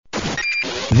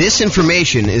This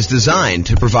information is designed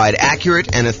to provide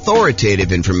accurate and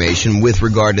authoritative information with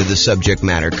regard to the subject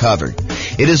matter covered.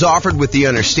 It is offered with the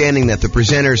understanding that the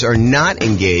presenters are not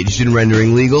engaged in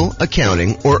rendering legal,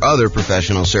 accounting, or other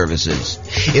professional services.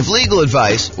 If legal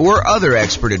advice or other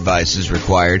expert advice is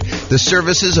required, the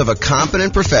services of a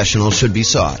competent professional should be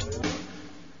sought.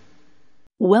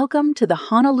 Welcome to the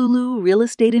Honolulu Real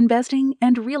Estate Investing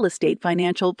and Real Estate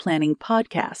Financial Planning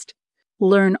Podcast.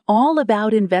 Learn all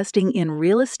about investing in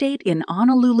real estate in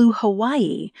Honolulu,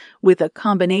 Hawaii, with a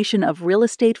combination of real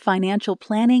estate financial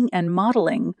planning and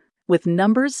modeling with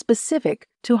numbers specific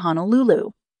to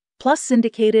Honolulu, plus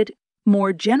syndicated,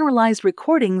 more generalized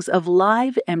recordings of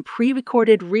live and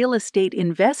pre-recorded real estate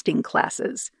investing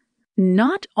classes,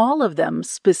 not all of them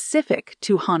specific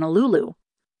to Honolulu.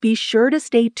 Be sure to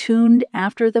stay tuned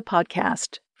after the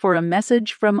podcast for a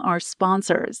message from our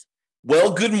sponsors.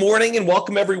 Well, good morning and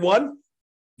welcome, everyone.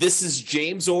 This is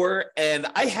James Orr, and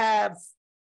I have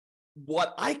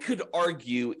what I could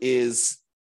argue is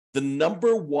the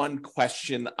number one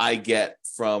question I get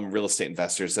from real estate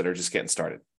investors that are just getting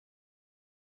started.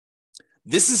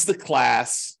 This is the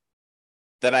class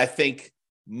that I think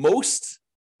most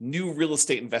new real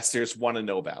estate investors want to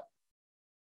know about.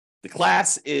 The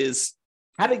class is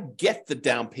how to get the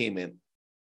down payment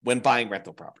when buying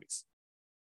rental properties.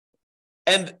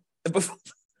 And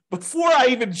before I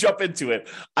even jump into it,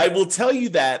 I will tell you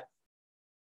that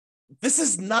this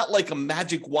is not like a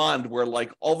magic wand where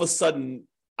like all of a sudden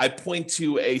I point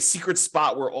to a secret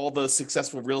spot where all the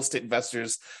successful real estate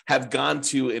investors have gone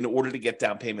to in order to get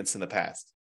down payments in the past.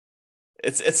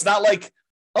 It's not like,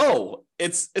 oh,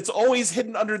 it's always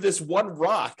hidden under this one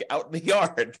rock out in the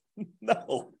yard.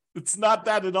 No, it's not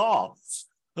that at all.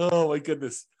 Oh my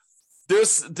goodness.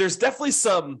 There's definitely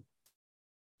some,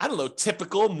 I don't know,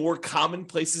 typical, more common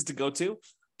places to go to.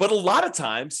 But a lot of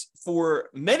times for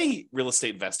many real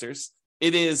estate investors,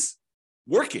 it is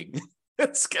working.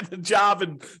 It's getting a job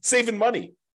and saving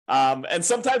money. And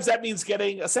sometimes that means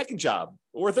getting a second job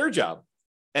or a third job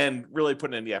and really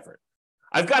putting in the effort.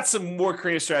 I've got some more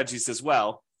creative strategies as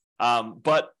well,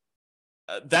 but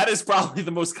that is probably the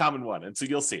most common one. And so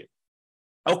you'll see it.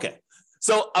 Okay.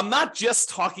 So I'm not just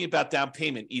talking about down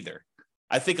payment either.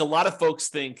 I think a lot of folks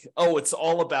think, oh, it's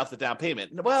all about the down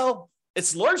payment. Well,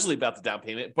 it's largely about the down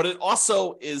payment, but it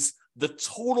also is the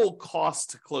total cost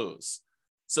to close.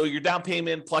 So your down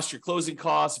payment plus your closing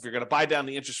costs, if you're going to buy down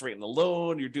the interest rate in the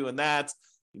loan, you're doing that,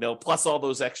 plus all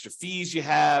those extra fees you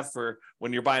have for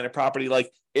when you're buying a property.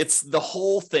 Like it's the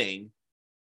whole thing.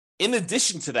 In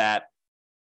addition to that,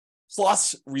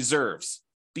 plus reserves,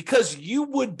 because you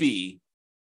would be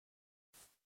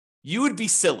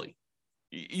silly.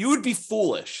 You would be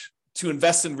foolish to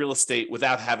invest in real estate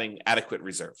without having adequate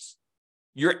reserves.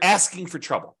 You're asking for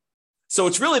trouble. So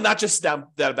it's really not just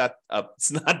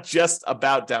it's not just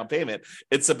about down payment.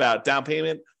 It's about down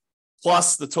payment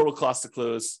plus the total cost to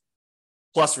close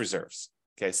plus reserves.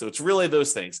 Okay, so it's really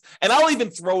those things. And I'll even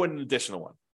throw in an additional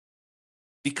one.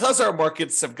 Because our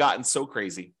markets have gotten so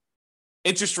crazy,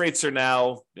 interest rates are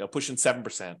now pushing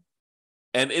 7%.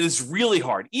 And it is really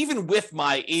hard, even with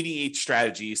my 88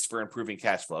 strategies for improving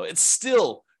cash flow. It's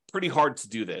still pretty hard to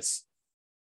do this,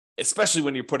 especially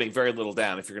when you're putting very little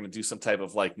down. If you're going to do some type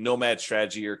of like nomad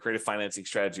strategy or creative financing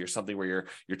strategy or something where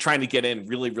you're trying to get in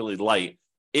really, really light,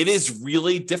 it is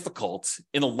really difficult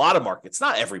in a lot of markets,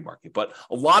 not every market, but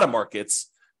a lot of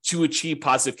markets to achieve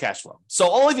positive cash flow. So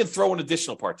I'll even throw an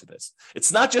additional part to this.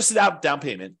 It's not just about down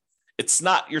payment. It's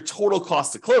not your total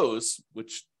cost to close,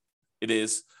 which it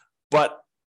is, but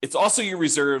it's also your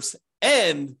reserves.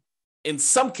 And in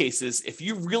some cases, if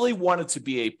you really wanted to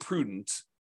be a prudent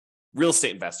real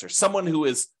estate investor, someone who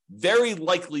is very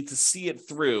likely to see it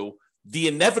through the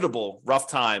inevitable rough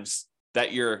times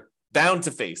that you're bound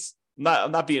to face.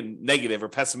 I'm not being negative or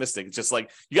pessimistic. It's just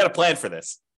like, you got to plan for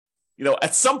this.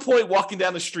 At some point walking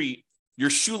down the street,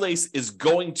 your shoelace is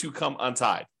going to come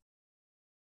untied.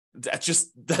 That's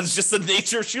just the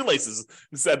nature of shoelaces.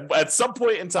 It's that at some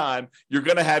point in time, you're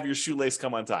going to have your shoelace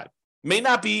come untied. May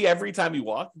not be every time you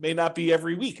walk, may not be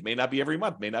every week, may not be every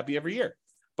month, may not be every year.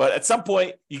 But at some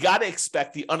point, you got to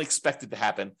expect the unexpected to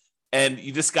happen. And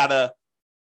you just got to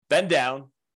bend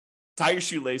down, tie your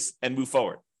shoelace, and move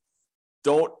forward.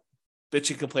 Don't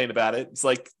bitch and complain about it. It's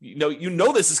like, you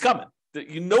know this is coming.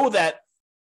 You know that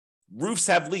roofs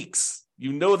have leaks.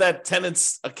 You know that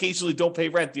tenants occasionally don't pay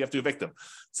rent. You have to evict them.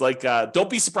 It's like, don't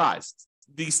be surprised.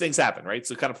 These things happen, right?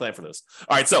 So kind of plan for those.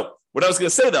 All right. So what I was going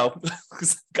to say, though,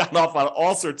 because I've gotten off on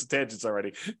all sorts of tangents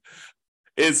already,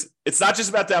 is it's not just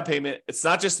about down payment. It's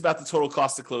not just about the total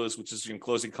cost to close, which is your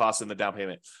closing costs and the down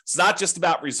payment. It's not just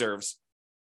about reserves.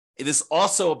 It is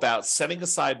also about setting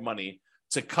aside money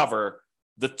to cover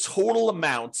the total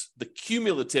amount, the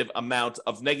cumulative amount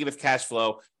of negative cash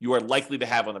flow you are likely to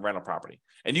have on the rental property.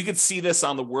 And you can see this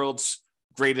on the world's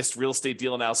greatest real estate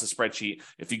deal analysis spreadsheet.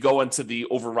 If you go into the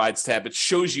overrides tab, it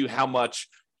shows you how much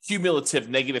cumulative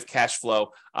negative cash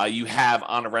flow you have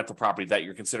on a rental property that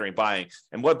you're considering buying.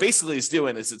 And what basically is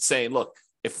doing is it's saying, look,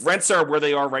 if rents are where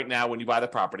they are right now when you buy the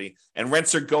property and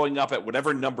rents are going up at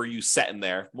whatever number you set in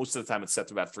there, most of the time it's set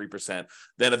to about 3%,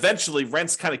 then eventually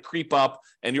rents kind of creep up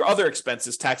and your other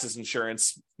expenses, taxes,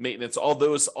 insurance, maintenance, all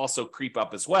those also creep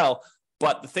up as well.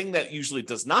 But the thing that usually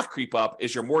does not creep up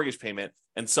is your mortgage payment.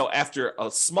 And so after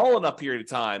a small enough period of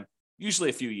time,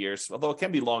 usually a few years, although it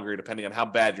can be longer depending on how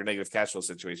bad your negative cash flow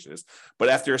situation is. But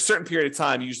after a certain period of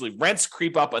time, usually rents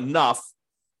creep up enough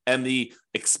and the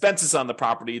expenses on the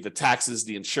property, the taxes,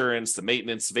 the insurance, the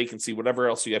maintenance, vacancy, whatever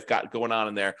else you have got going on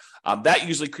in there, that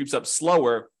usually creeps up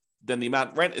slower than the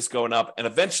amount rent is going up. And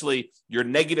eventually your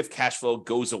negative cash flow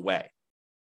goes away.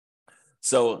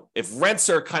 So if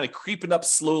rents are kind of creeping up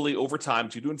slowly over time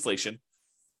due to inflation,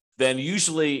 then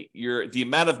usually the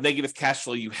amount of negative cash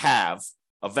flow you have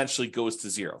eventually goes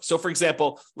to zero. So for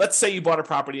example, let's say you bought a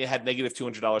property and had negative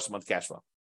 $200 a month cash flow.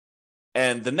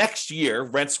 And the next year,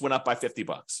 rents went up by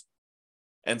 $50.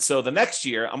 And so the next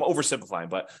year, I'm oversimplifying,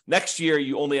 but next year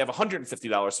you only have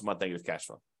 $150 a month negative cash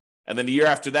flow. And then the year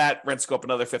after that, rents go up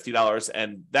another $50.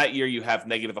 And that year you have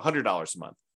negative $100 a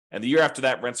month. And the year after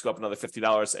that, rents go up another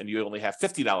 $50 and you only have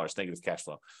 $50 negative cash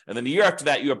flow. And then the year after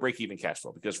that, you have break-even cash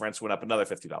flow because rents went up another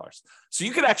 $50. So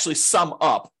you could actually sum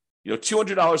up,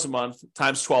 $200 a month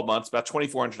times 12 months, about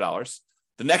 $2,400.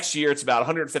 The next year, it's about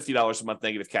 $150 a month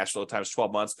negative cash flow times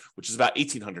 12 months, which is about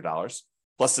 $1,800.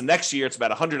 Plus the next year, it's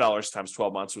about $100 times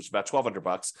 12 months, which is about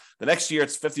 $1,200. The next year,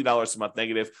 it's $50 a month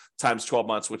negative times 12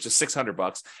 months, which is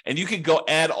 $600. And you can go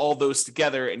add all those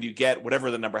together and you get whatever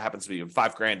the number happens to be,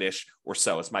 $5,000-ish or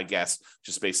so. It's my guess,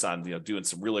 just based on doing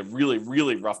some really, really,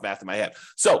 really rough math in my head.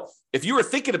 So if you were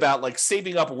thinking about like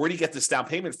saving up, where do you get this down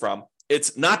payment from?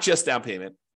 It's not just down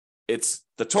payment. It's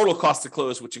the total cost to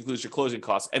close, which includes your closing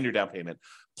costs and your down payment,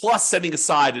 plus setting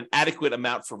aside an adequate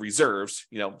amount for reserves,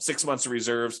 6 months of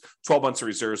reserves, 12 months of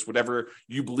reserves, whatever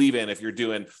you believe in. If you're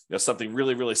doing something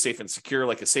really, really safe and secure,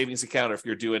 like a savings account, or if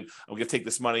you're doing, I'm going to take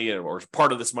this money or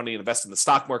part of this money and invest in the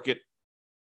stock market.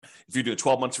 If you're doing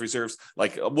 12 months of reserves,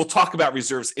 like we'll talk about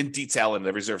reserves in detail in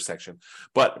the reserve section,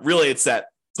 but really it's that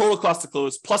total cost to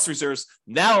close plus reserves.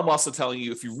 Now I'm also telling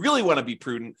you, if you really want to be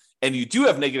prudent and you do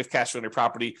have negative cash flow on your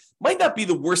property, might not be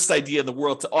the worst idea in the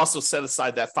world to also set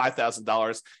aside that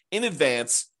 $5,000 in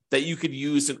advance that you could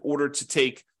use in order to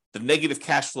take the negative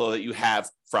cash flow that you have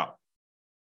from.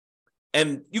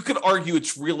 And you could argue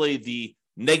it's really the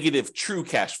negative true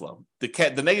cash flow,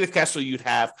 the negative cash flow you'd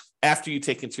have after you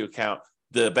take into account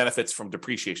the benefits from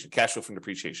depreciation, cash flow from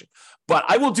depreciation. But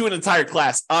I will do an entire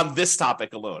class on this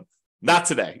topic alone. Not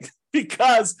today,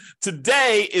 because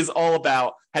today is all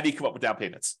about how do you come up with down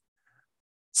payments.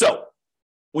 So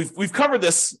we've covered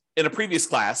this in a previous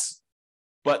class,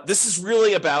 but this is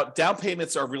really about down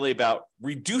payments are really about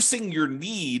reducing your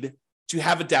need to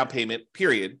have a down payment,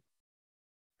 period,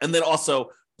 and then also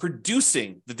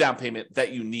producing the down payment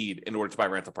that you need in order to buy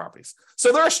rental properties.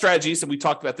 So there are strategies, and we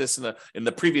talked about this in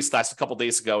the previous class a couple of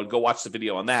days ago, and go watch the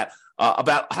video on that,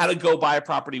 about how to go buy a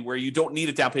property where you don't need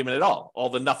a down payment at all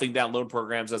the nothing down loan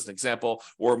programs as an example,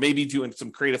 or maybe doing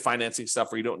some creative financing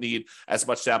stuff where you don't need as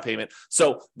much down payment.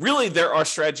 So really there are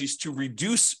strategies to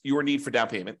reduce your need for down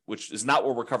payment, which is not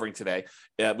what we're covering today.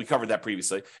 We covered that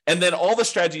previously. And then all the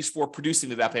strategies for producing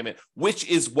the down payment, which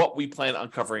is what we plan on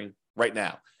covering right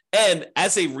now. And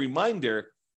as a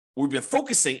reminder, we've been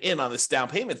focusing in on this down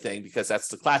payment thing because that's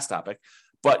the class topic,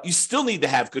 but you still need to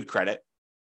have good credit.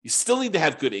 You still need to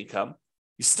have good income.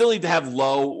 You still need to have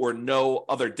low or no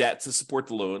other debt to support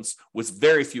the loans, with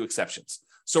very few exceptions.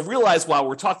 So realize while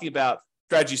we're talking about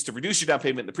strategies to reduce your down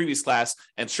payment in the previous class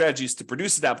and strategies to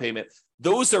produce a down payment,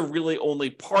 those are really only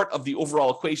part of the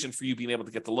overall equation for you being able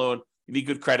to get the loan. You need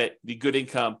good credit, you need good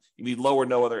income, you need low or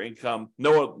no other income,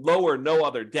 no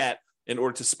other debt in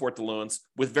order to support the loans,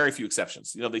 with very few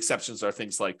exceptions. The exceptions are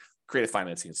things like creative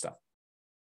financing and stuff.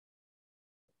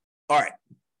 All right.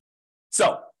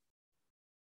 So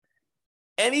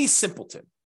any simpleton,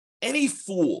 any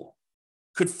fool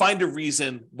could find a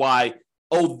reason why,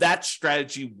 that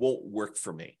strategy won't work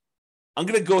for me. I'm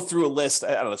going to go through a list.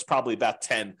 I don't know, it's probably about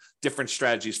 10 different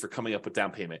strategies for coming up with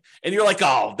down payment. And you're like,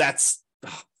 that's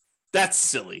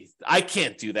silly. I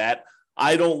can't do that.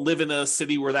 I don't live in a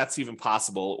city where that's even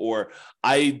possible, or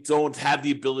I don't have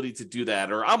the ability to do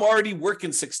that, or I'm already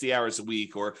working 60 hours a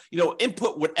week, or,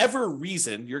 input whatever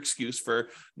reason, your excuse for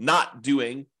not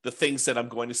doing the things that I'm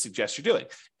going to suggest you're doing.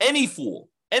 Any fool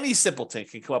Any simpleton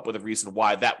can come up with a reason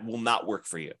why that will not work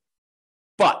for you.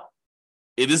 But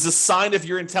it is a sign of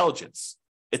your intelligence.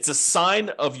 It's a sign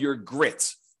of your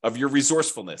grit, of your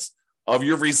resourcefulness, of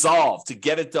your resolve to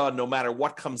get it done no matter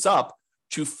what comes up,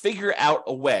 to figure out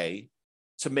a way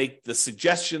to make the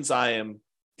suggestions I am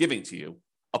giving to you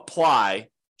apply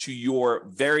to your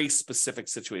very specific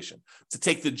situation. To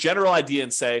take the general idea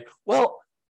and say, well,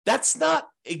 that's not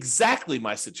exactly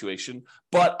my situation,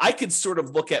 but I could sort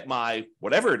of look at my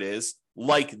whatever it is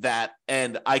like that,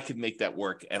 and I could make that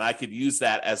work, and I could use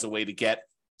that as a way to get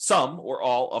some or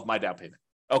all of my down payment.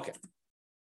 Okay.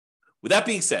 With that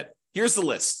being said, here's the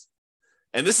list.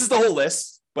 And this is the whole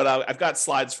list, but I've got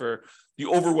slides for the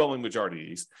overwhelming majority of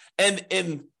these. And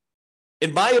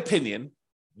in my opinion,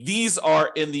 these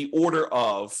are in the order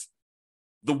of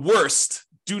the worst.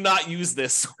 Do not use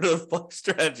this sort of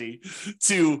strategy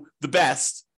to the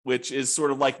best, which is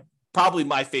sort of like probably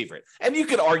my favorite. And you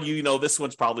could argue, this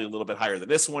one's probably a little bit higher than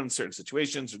this one in certain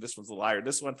situations, or this one's a little higher than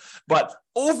this one. But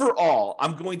overall,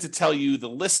 I'm going to tell you the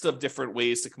list of different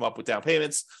ways to come up with down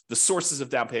payments, the sources of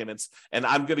down payments, and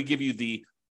I'm going to give you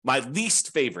my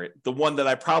least favorite, the one that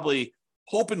I probably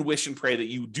hope and wish and pray that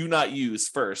you do not use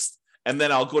first. And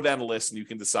then I'll go down the list and you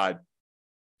can decide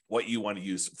what you want to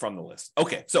use from the list.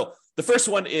 Okay, so the first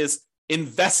one is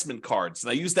investment cards. And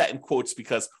I use that in quotes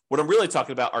because what I'm really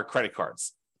talking about are credit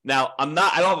cards. Now, I don't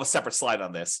have a separate slide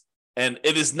on this, and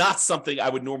it is not something I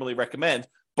would normally recommend,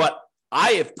 but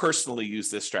I have personally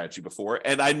used this strategy before,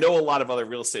 and I know a lot of other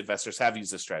real estate investors have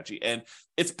used this strategy, and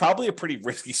it's probably a pretty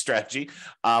risky strategy,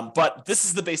 but this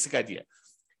is the basic idea.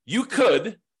 You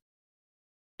could,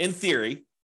 in theory,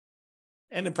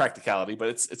 and in practicality, but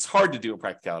it's hard to do in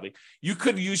practicality, you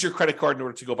could use your credit card in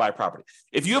order to go buy a property.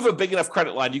 If you have a big enough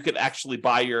credit line, you could actually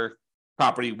buy your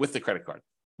property with the credit card,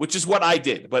 which is what I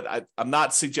did, but I'm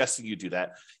not suggesting you do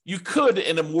that. You could,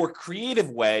 in a more creative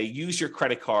way, use your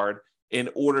credit card in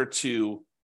order to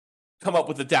come up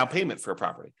with a down payment for a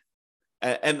property.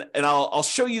 And I'll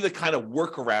show you the kind of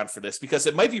workaround for this, because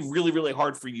it might be really, really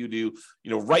hard for you to,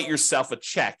 write yourself a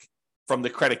check from the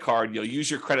credit card. You'll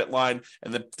use your credit line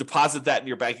and then deposit that in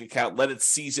your bank account, let it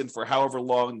season for however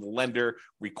long the lender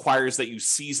requires that you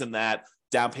season that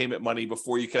down payment money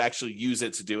before you can actually use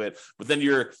it to do it. But then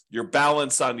your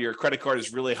balance on your credit card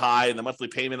is really high and the monthly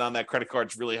payment on that credit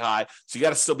card is really high. So you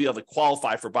got to still be able to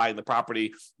qualify for buying the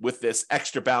property with this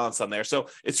extra balance on there. So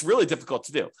it's really difficult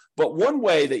to do. But one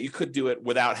way that you could do it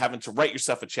without having to write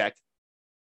yourself a check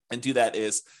and do that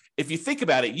is, if you think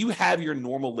about it, you have your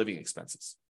normal living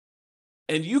expenses.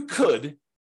 And you could,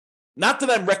 not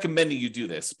that I'm recommending you do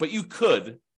this, but you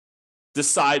could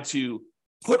decide to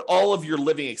put all of your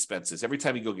living expenses, every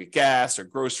time you go get gas or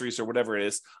groceries or whatever it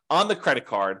is, on the credit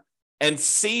card and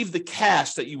save the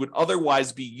cash that you would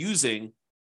otherwise be using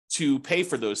to pay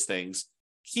for those things.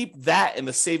 Keep that in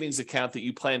the savings account that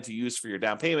you plan to use for your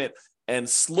down payment, and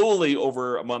slowly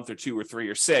over a month or 2 or 3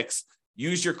 or 6,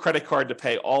 use your credit card to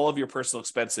pay all of your personal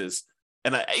expenses.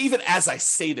 And even as I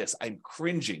say this, I'm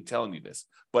cringing telling you this.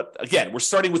 But again, we're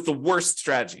starting with the worst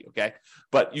strategy, okay?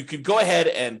 But you could go ahead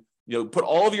and put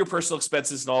all of your personal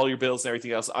expenses and all your bills and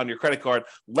everything else on your credit card.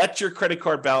 Let your credit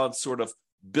card balance sort of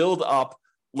build up.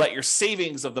 Let your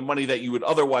savings of the money that you would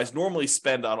otherwise normally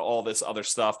spend on all this other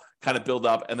stuff kind of build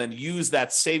up, and then use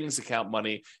that savings account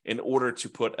money in order to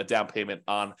put a down payment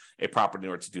on a property in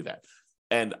order to do that.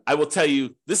 And I will tell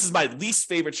you, this is my least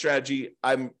favorite strategy.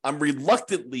 I'm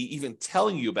reluctantly even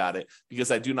telling you about it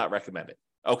because I do not recommend it.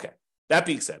 Okay, that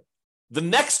being said, the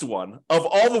next one of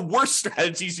all the worst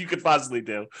strategies you could possibly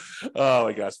do, oh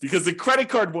my gosh, because the credit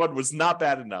card one was not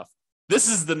bad enough. This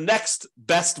is the next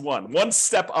best one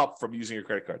step up from using your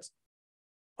credit cards.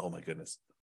 Oh my goodness.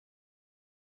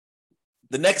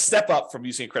 The next step up from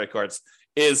using your credit cards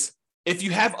is, if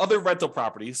you have other rental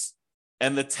properties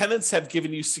and the tenants have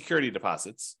given you security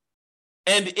deposits,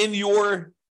 and in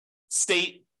your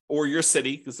state or your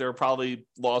city, because there are probably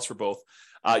laws for both,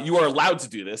 you are allowed to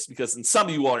do this, because in some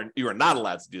you are not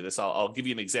allowed to do this. I'll give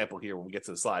you an example here when we get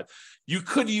to the slide. You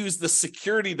could use the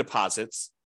security deposits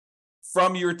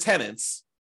from your tenants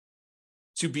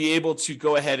to be able to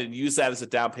go ahead and use that as a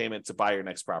down payment to buy your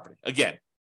next property. Again,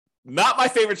 not my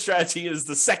favorite strategy. It is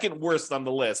the second worst on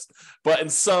the list, but in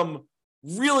some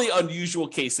really unusual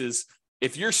cases,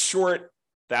 if you're short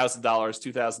 $1,000,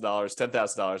 $2,000,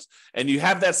 $10,000, and you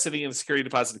have that sitting in a security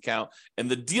deposit account, and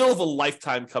the deal of a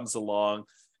lifetime comes along,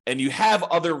 and you have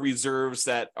other reserves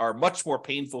that are much more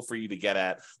painful for you to get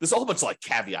at. There's a whole bunch of like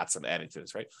caveats I'm adding to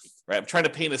this, right? I'm trying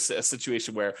to paint a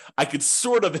situation where I could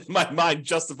sort of, in my mind,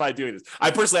 justify doing this.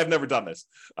 I personally have never done this,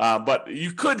 but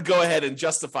you could go ahead and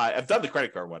justify. I've done the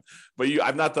credit card one, but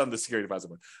I've not done the security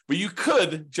deposit one. But you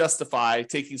could justify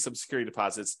taking some security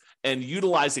deposits and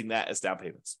utilizing that as down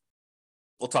payments.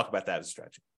 We'll talk about that as a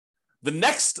strategy. The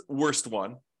next worst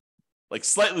one, like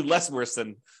slightly less worse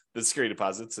than the security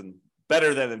deposits and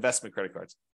better than investment credit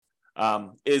cards,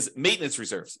 is maintenance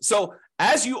reserves. So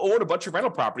as you own a bunch of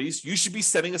rental properties, you should be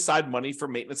setting aside money for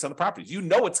maintenance on the properties. You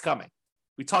know it's coming.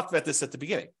 We talked about this at the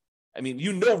beginning. I mean,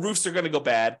 you know roofs are going to go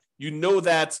bad. You know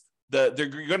that you're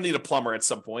going to need a plumber at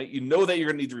some point. You know that you're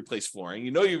going to need to replace flooring.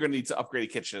 You know you're going to need to upgrade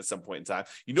a kitchen at some point in time.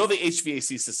 You know the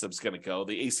HVAC system's going to go,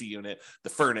 the AC unit, the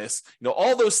furnace. You know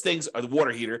all those things are the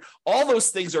water heater. All those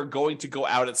things are going to go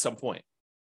out at some point.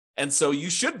 And so you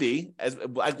should be,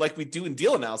 like we do in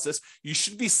deal analysis, you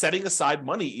should be setting aside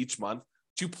money each month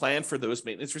to plan for those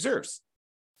maintenance reserves.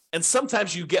 And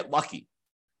sometimes you get lucky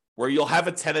where you'll have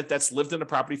a tenant that's lived in a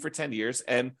property for 10 years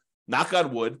and, knock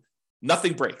on wood,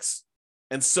 nothing breaks.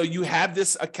 And so you have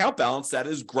this account balance that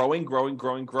is growing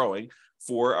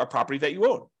for a property that you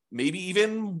own. Maybe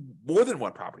even more than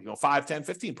one property, 5, 10,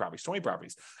 15 properties, 20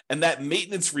 properties. And that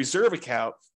maintenance reserve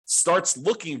account starts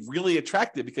looking really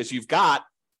attractive because you've got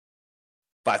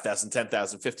 $5,000,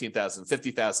 $10,000,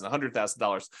 $15,000, $50,000,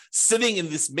 $100,000 sitting in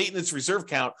this maintenance reserve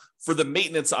account for the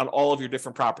maintenance on all of your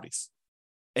different properties.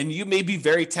 And you may be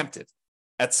very tempted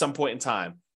at some point in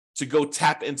time to go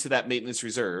tap into that maintenance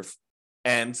reserve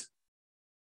and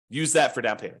use that for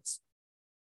down payments.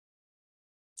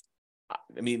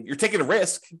 I mean, you're taking a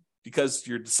risk because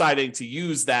you're deciding to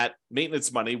use that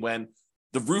maintenance money when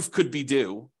the roof could be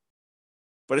due.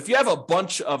 But if you have a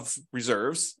bunch of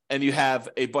reserves and you have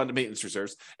a bunch of maintenance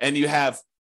reserves and you have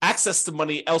access to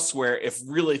money elsewhere, if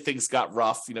really things got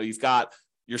rough, you've got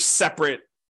your separate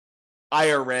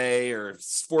IRA or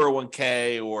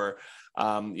 401k, or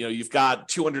you've got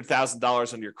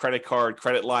 $200,000 on your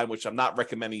credit line, which I'm not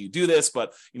recommending you do this,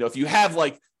 but if you have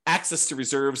like access to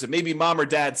reserves and maybe mom or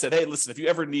dad said, hey, listen, if you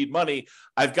ever need money,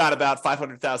 I've got about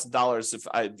 $500,000 if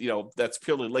I, that's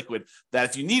purely liquid, that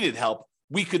if you needed help,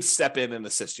 we could step in and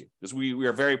assist you, because we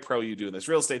are very pro you doing this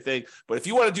real estate thing. But if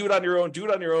you want to do it on your own, do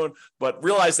it on your own. But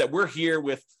realize that we're here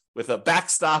with a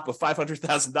backstop of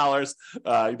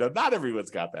 $500,000. Not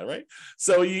everyone's got that, right?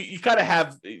 So you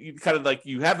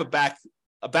have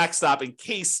a backstop in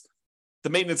case the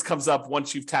maintenance comes up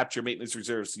once you've tapped your maintenance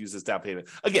reserves to use as down payment.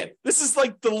 Again, this is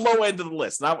like the low end of the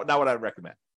list, not what I would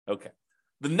recommend. Okay.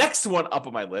 The next one up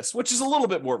on my list, which is a little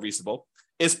bit more reasonable,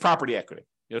 is property equity.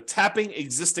 Tapping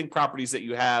existing properties that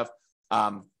you have,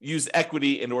 use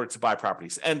equity in order to buy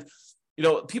properties. And,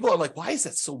 people are like, why is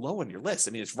that so low on your list?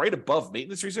 I mean, it's right above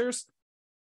maintenance reserves.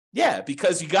 Yeah,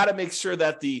 because you got to make sure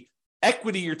that the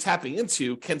equity you're tapping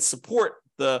into can support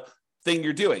the thing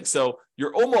you're doing. So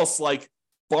you're almost like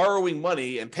borrowing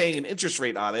money and paying an interest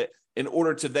rate on it in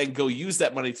order to then go use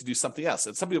that money to do something else.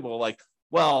 And some people are like,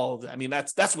 well, I mean,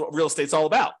 that's what real estate's all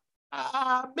about.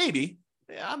 Maybe.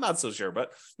 Yeah, I'm not so sure,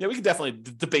 but we can definitely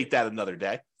debate that another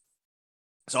day.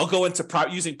 So I'll go into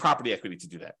using property equity to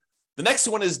do that. The next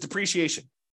one is depreciation.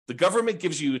 The government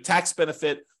gives you a tax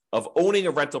benefit of owning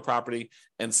a rental property.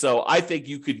 And so I think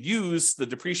you could use the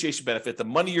depreciation benefit, the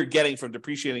money you're getting from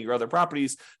depreciating your other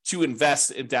properties, to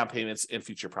invest in down payments in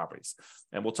future properties.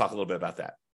 And we'll talk a little bit about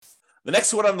that. The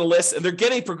next one on the list, and they're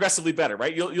getting progressively better,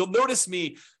 right? You'll notice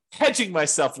me hedging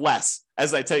myself less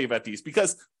as I tell you about these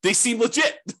because they seem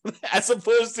legit as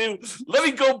opposed to let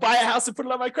me go buy a house and put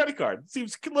it on my credit card. It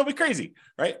seems a little bit crazy,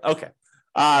 right? Okay.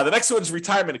 The next one is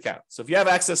retirement account. So if you have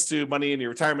access to money in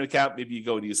your retirement account, maybe you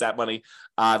go and use that money.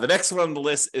 The next one on the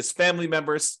list is family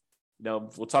members. We'll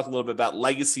talk a little bit about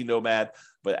legacy nomad,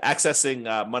 but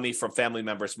accessing money from family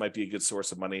members might be a good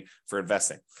source of money for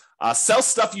investing. Sell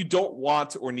stuff you don't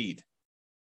want or need.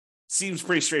 Seems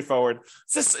pretty straightforward.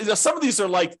 Some of these are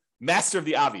like master of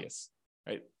the obvious,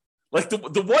 right? Like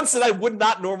the ones that I would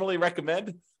not normally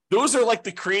recommend, those are like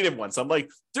the creative ones. I'm like,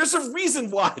 there's a reason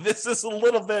why this is a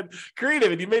little bit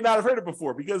creative, and you may not have heard it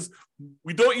before because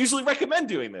we don't usually recommend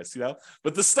doing this,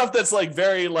 But the stuff that's like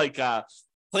very like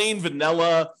plain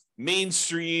vanilla,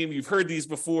 mainstream, you've heard these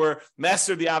before,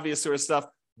 master of the obvious sort of stuff.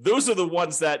 Those are the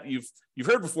ones that you've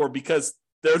heard before because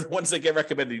they're the ones that get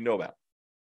recommended you know about.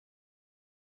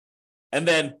 And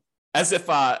then, as if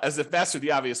master of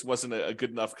the obvious wasn't a good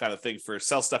enough kind of thing for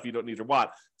sell stuff you don't need or want,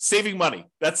 saving money.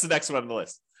 That's the next one on the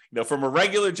list. From a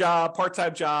regular job,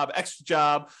 part-time job, extra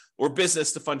job, or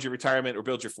business to fund your retirement or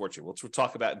build your fortune, which we'll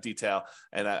talk about in detail.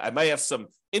 And I might have some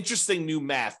interesting new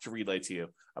math to relay to you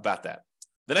about that.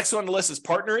 The next one on the list is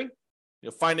partnering,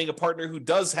 finding a partner who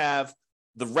does have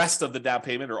the rest of the down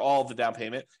payment or all of the down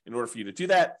payment in order for you to do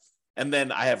that. And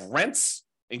then I have rents,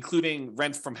 including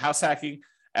rent from house hacking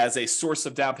as a source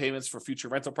of down payments for future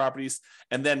rental properties.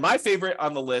 And then my favorite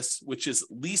on the list, which is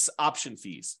lease option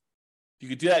fees. You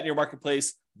could do that in your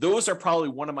marketplace. Those are probably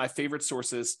one of my favorite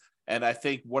sources, and I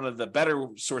think one of the better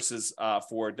sources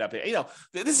for down payment.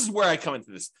 This is where I come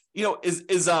into this.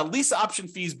 Is lease option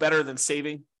fees better than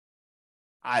saving?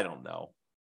 I don't know.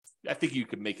 I think you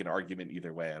could make an argument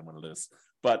either way on one of those,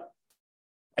 but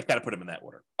I kind of put them in that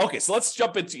order. Okay, so let's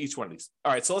jump into each one of these.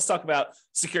 All right, so let's talk about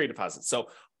security deposits. So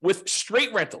with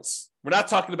straight rentals, we're not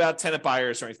talking about tenant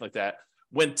buyers or anything like that.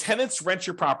 When tenants rent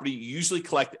your property, you usually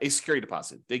collect a security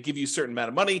deposit. They give you a certain amount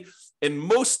of money. In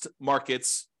most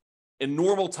markets, in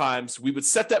normal times, we would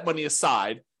set that money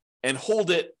aside and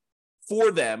hold it for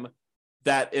them,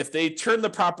 that if they turn the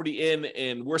property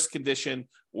in worse condition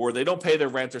or they don't pay their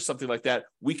rent or something like that,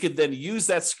 we could then use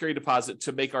that security deposit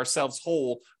to make ourselves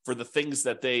whole for the things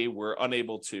that they were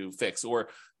unable to fix. Or,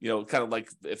 kind of like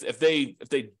if they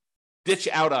ditch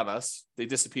out on us, they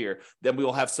disappear, then we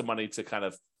will have some money to kind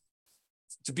of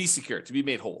to be secure, to be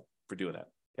made whole for doing that.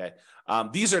 Okay.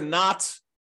 These are not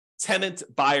tenant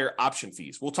buyer option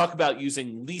fees. We'll talk about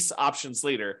using lease options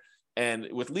later. And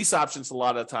with lease options, a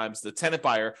lot of times the tenant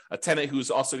buyer, a tenant who's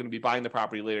also going to be buying the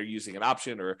property later using an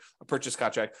option or a purchase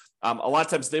contract, a lot of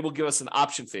times they will give us an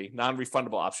option fee,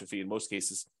 non-refundable option fee in most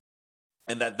cases,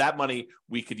 and that money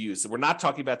we could use. So we're not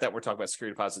talking about that. We're talking about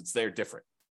security deposits. They're different.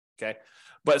 Okay.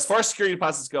 But as far as security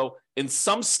deposits go, in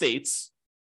some states,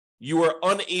 you are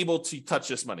unable to touch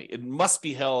this money. It must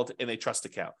be held in a trust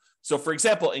account. So for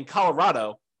example, in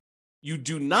Colorado, you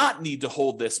do not need to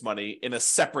hold this money in a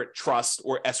separate trust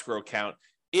or escrow account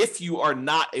if you are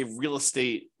not a real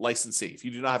estate licensee. If you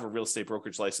do not have a real estate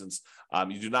brokerage license,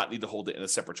 you do not need to hold it in a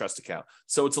separate trust account.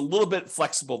 So it's a little bit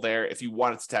flexible there if you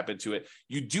wanted to tap into it.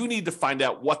 You do need to find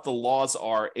out what the laws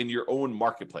are in your own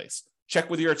marketplace. Check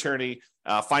with your attorney,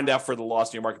 find out for the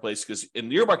laws in your marketplace, because in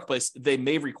your marketplace, they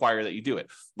may require that you do it.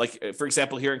 Like, for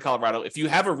example, here in Colorado, if you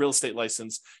have a real estate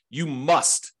license, you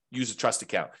must use a trust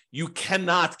account. You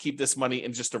cannot keep this money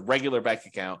in just a regular bank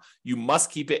account. You must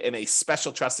keep it in a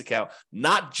special trust account,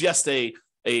 not just a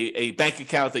bank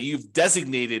account that you've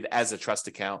designated as a trust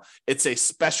account. It's a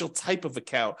special type of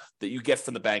account that you get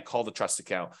from the bank called a trust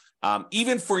account,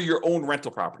 even for your own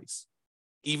rental properties,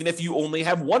 even if you only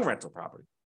have one rental property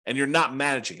and you're not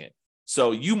managing it.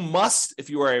 So you must, if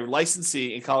you are a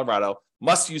licensee in Colorado,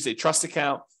 must use a trust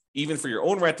account, even for your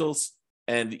own rentals.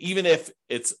 And even if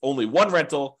it's only one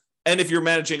rental, and if you're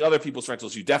managing other people's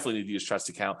rentals, you definitely need to use trust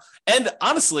account. And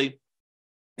honestly,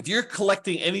 if you're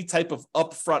collecting any type of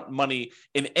upfront money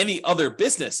in any other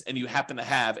business and you happen to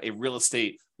have a real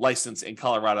estate license in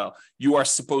Colorado, you are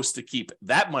supposed to keep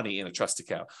that money in a trust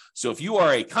account. So if you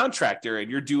are a contractor and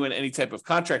you're doing any type of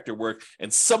contractor work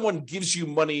and someone gives you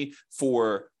money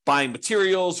for buying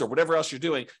materials or whatever else you're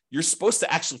doing, you're supposed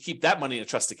to actually keep that money in a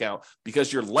trust account,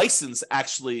 because your license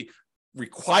actually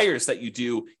requires that you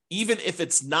do, even if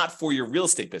it's not for your real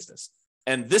estate business.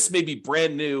 And this may be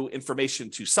brand new information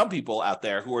to some people out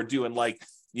there who are doing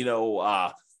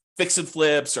fix and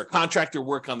flips or contractor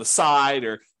work on the side,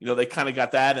 or, they kind of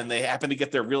got that and they happen to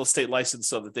get their real estate license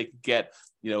so that they can get,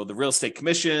 the real estate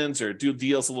commissions or do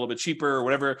deals a little bit cheaper or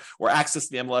whatever, or access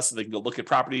to the MLS so they can go look at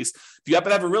properties. If you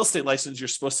happen to have a real estate license, you're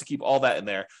supposed to keep all that in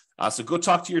there. So go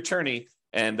talk to your attorney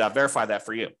and verify that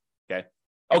for you.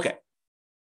 Okay.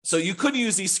 So you could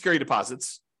use these security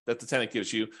deposits that the tenant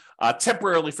gives you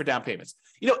temporarily for down payments.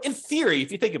 In theory,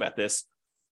 if you think about this,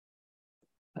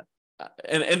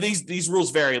 and these rules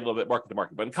vary a little bit market to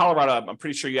market, but in Colorado, I'm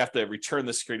pretty sure you have to return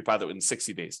the security deposit within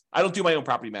 60 days. I don't do my own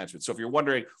property management. So if you're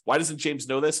wondering, why doesn't James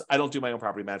know this? I don't do my own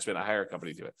property management. I hire a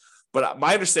company to do it. But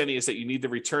my understanding is that you need to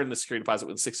return the security deposit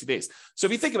within 60 days. So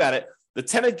if you think about it, the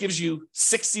tenant gives you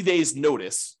 60 days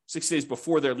notice, 60 days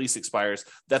before their lease expires,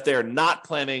 that they're not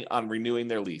planning on renewing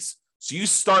their lease. So you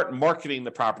start marketing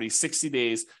the property 60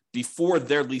 days before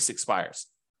their lease expires.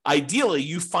 Ideally,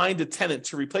 you find a tenant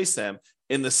to replace them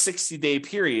in the 60-day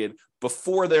period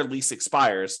before their lease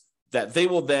expires, that they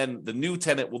will then, the new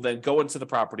tenant will then go into the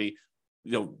property,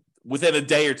 within a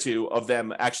day or two of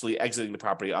them actually exiting the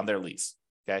property on their lease.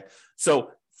 Okay.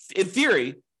 So in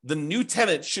theory, the new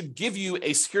tenant should give you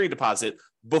a security deposit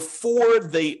before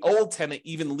the old tenant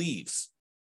even leaves.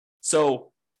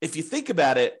 So if you think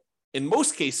about it, in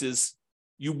most cases,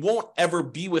 you won't ever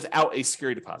be without a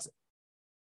security deposit,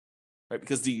 right?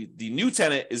 Because the new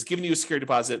tenant is giving you a security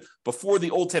deposit before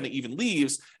the old tenant even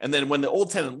leaves. And then when the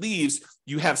old tenant leaves,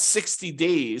 you have 60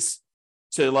 days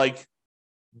to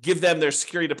give them their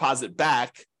security deposit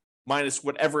back minus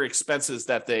whatever expenses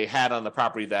that they had on the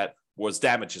property that was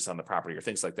damages on the property or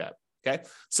things like that. Okay.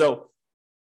 So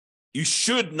you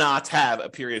should not have a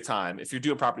period of time, if you're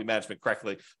doing property management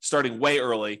correctly, starting way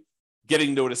early,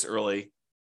 getting notice early,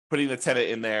 putting the tenant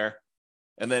in there,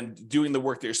 and then doing the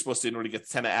work that you're supposed to in order to get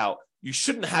the tenant out. You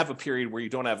shouldn't have a period where you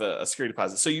don't have a security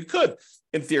deposit. So you could,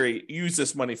 in theory, use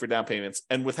this money for down payments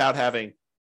and without having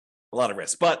a lot of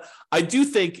risk. But I do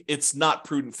think it's not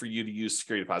prudent for you to use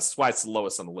security deposits. That's why it's the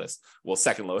lowest on the list. Well,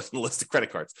 second lowest on the list of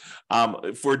credit cards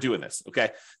for doing this, okay?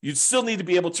 You still need to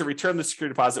be able to return the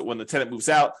security deposit when the tenant moves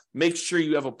out. Make sure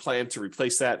you have a plan to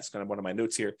replace that. It's kind of one of my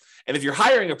notes here. And if you're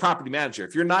hiring a property manager,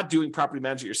 if you're not doing property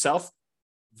management yourself,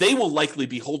 they will likely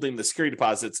be holding the security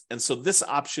deposits. And so this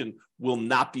option will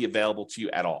not be available to you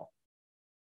at all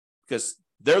because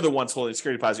they're the ones holding the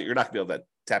security deposit. You're not going to be able to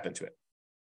tap into it.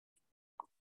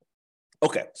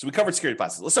 Okay, so we covered security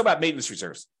deposits. Let's talk about maintenance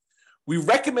reserves. We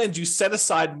recommend you set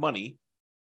aside money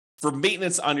for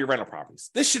maintenance on your rental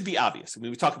properties. This should be obvious. I mean,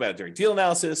 we talk about it during deal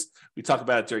analysis. We talk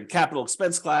about it during capital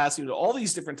expense class. All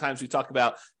these different times we talk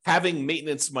about having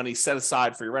maintenance money set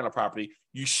aside for your rental property.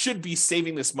 You should be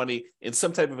saving this money in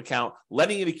some type of account,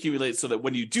 letting it accumulate so that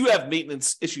when you do have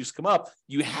maintenance issues come up,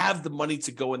 you have the money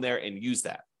to go in there and use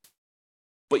that.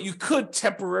 But you could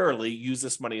temporarily use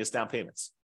this money as down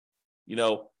payments.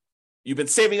 You've been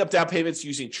saving up down payments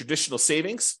using traditional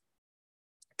savings,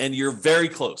 and you're very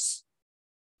close.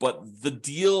 But the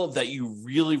deal that you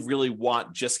really, really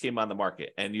want just came on the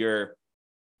market, and you're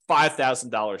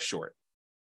 $5,000 short.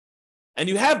 And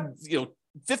you have,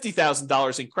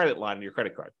 $50,000 in credit line in your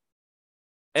credit card,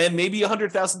 and maybe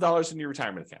 $100,000 in your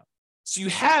retirement account. So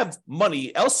you have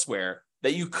money elsewhere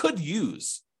that you could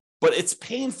use, but it's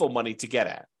painful money to get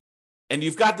at. And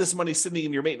you've got this money sitting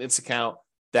in your maintenance account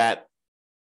that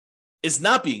is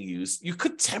not being used. You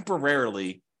could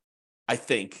temporarily, I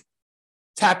think,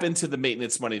 tap into the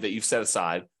maintenance money that you've set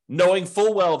aside, knowing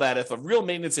full well that if a real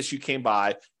maintenance issue came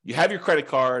by, you have your credit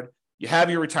card, you have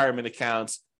your retirement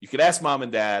accounts, you could ask mom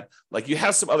and dad, you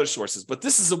have some other sources. But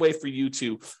this is a way for you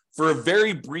to, for a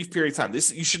very brief period of time,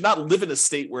 you should not live in a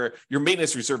state where your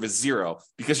maintenance reserve is zero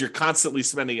because you're constantly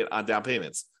spending it on down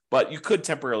payments. But you could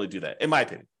temporarily do that, in my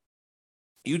opinion.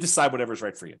 You decide whatever's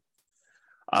right for you.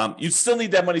 You still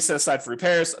need that money set aside for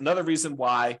repairs. Another reason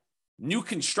why new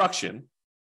construction,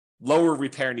 lower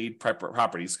repair need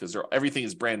properties, because everything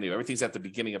is brand new, everything's at the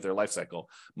beginning of their life cycle,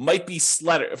 might be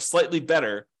slightly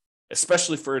better,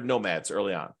 especially for nomads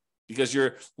early on, because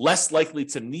you're less likely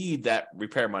to need that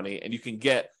repair money, and you can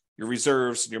get your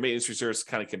reserves and your maintenance reserves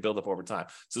kind of can build up over time.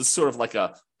 So this is sort of like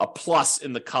a plus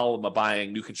in the column of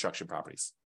buying new construction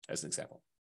properties, as an example.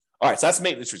 All right, so that's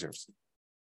maintenance reserves.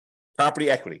 Property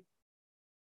equity.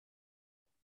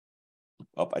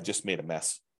 Oh, I just made a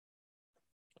mess.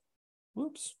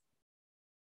 Whoops.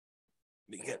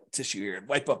 Let me get tissue here and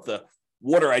wipe up the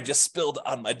water I just spilled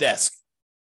on my desk.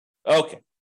 Okay.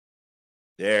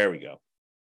 There we go.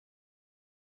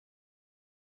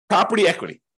 Property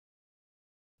equity.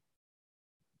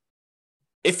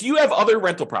 If you have other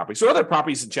rental properties, or other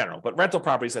properties in general, but rental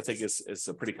properties I think is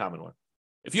a pretty common one.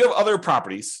 If you have other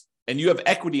properties and you have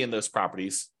equity in those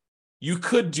properties, you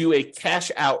could do a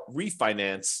cash out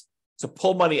refinance to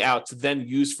pull money out to then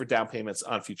use for down payments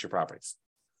on future properties.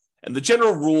 And the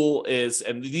general rule is,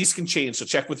 and these can change, so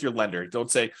check with your lender. Don't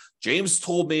say, James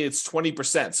told me it's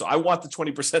 20%, so I want the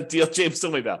 20% deal James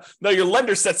told me about. No, your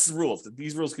lender sets the rules.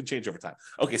 These rules can change over time.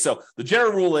 Okay, so the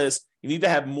general rule is you need to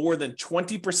have more than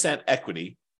 20%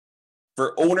 equity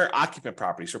for owner-occupant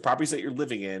properties, for properties that you're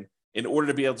living in order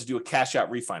to be able to do a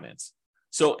cash-out refinance.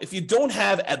 So if you don't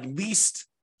have at least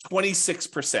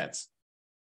 26%,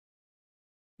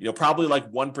 probably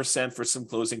like 1% for some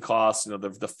closing costs,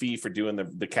 the fee for doing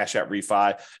the cash out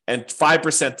refi, and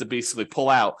 5% to basically pull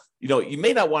out, you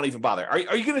may not want to even bother. Are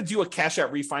you going to do a cash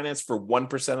out refinance for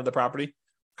 1% of the property?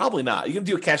 Probably not. You're going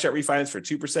to do a cash out refinance for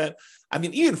 2%. I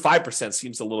mean, even 5%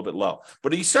 seems a little bit low,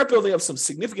 but if you start building up some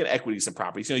significant equities in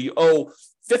properties, you owe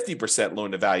 50%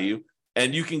 loan to value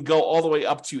and you can go all the way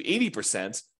up to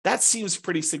 80%. That seems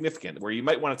pretty significant where you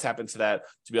might want to tap into that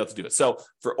to be able to do it. So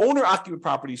for owner occupant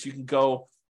properties, you could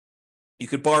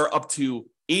borrow up to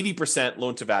 80%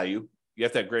 loan to value. You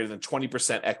have to have greater than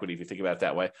 20% equity if you think about it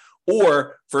that way.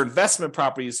 Or for investment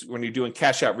properties, when you're doing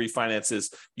cash out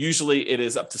refinances, usually it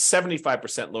is up to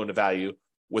 75% loan to value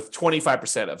with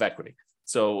 25% of equity.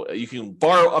 So you can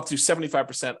borrow up to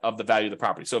 75% of the value of the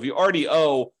property. So if you already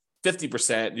owe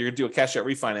 50%, you're going to do a cash out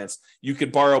refinance, you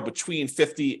could borrow between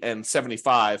 50 and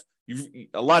 75.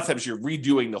 A lot of times you're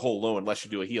redoing the whole loan unless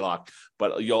you do a HELOC,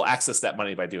 but you'll access that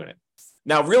money by doing it.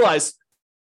 Now realize,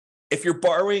 if you're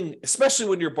borrowing, especially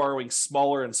when you're borrowing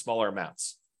smaller and smaller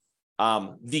amounts,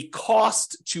 the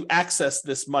cost to access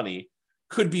this money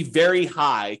could be very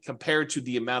high compared to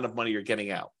the amount of money you're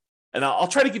getting out. And I'll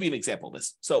try to give you an example of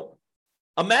this. So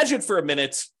imagine for a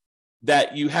minute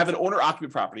that you have an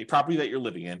owner-occupant property that you're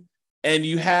living in, and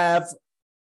you have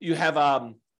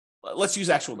let's use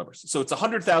actual numbers. So it's a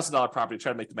 $100,000 property,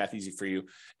 try to make the math easy for you,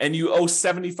 and you owe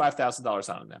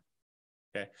 $75,000 on it now.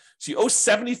 Okay, so you owe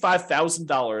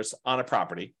 $75,000 on a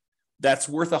property that's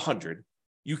worth $100,000.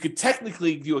 You could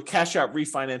technically do a cash out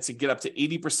refinance and get up to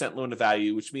 80% loan to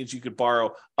value, which means you could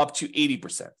borrow up to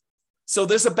 80%. So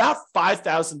there's about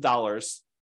 $5,000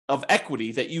 of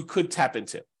equity that you could tap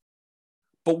into.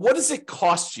 But what does it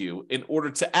cost you in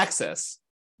order to access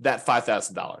that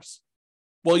 $5,000?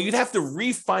 Well, you'd have to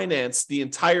refinance the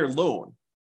entire loan.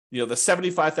 The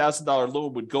 $75,000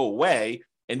 loan would go away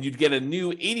and you'd get a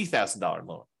new $80,000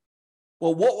 loan.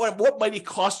 Well, what might it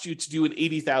cost you to do an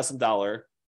 $80,000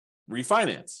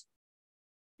 refinance?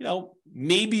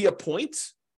 Maybe a point.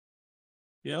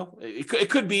 It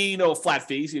could be, flat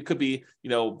fees. It could be,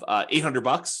 $800,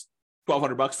 $1,200,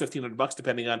 $1,500,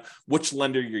 depending on which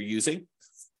lender you're using.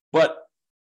 But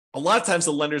a lot of times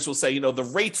the lenders will say, the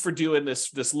rate for doing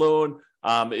this loan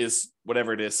is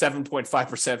whatever it is,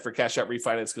 7.5% for cash out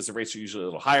refinance, because the rates are usually a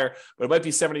little higher, but it might be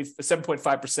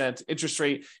 7.5% interest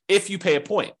rate if you pay a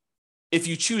point. If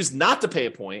you choose not to pay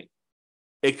a point,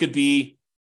 it could be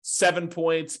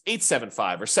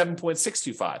 7.875 or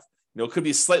 7.625. It could be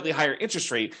a slightly higher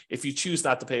interest rate if you choose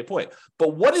not to pay a point.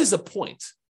 But what is a point?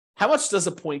 How much does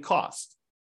a point cost?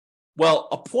 Well,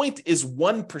 a point is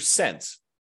 1%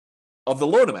 of the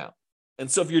loan amount. And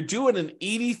so if you're doing an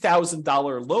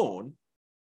 $80,000 loan,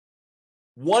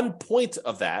 1 point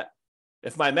of that,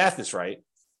 if my math is right,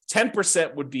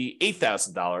 10% would be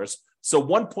 $8,000. So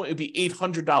 1 point would be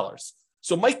 $800.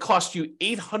 So it might cost you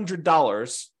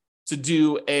 $800 to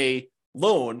do a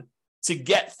loan to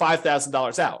get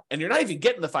 $5,000 out. And you're not even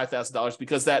getting the $5,000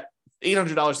 because that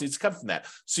 $800 needs to come from that.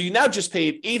 So you now just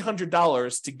paid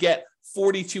 $800 to get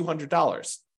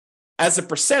 $4,200. As a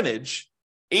percentage,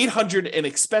 $800 in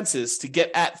expenses to get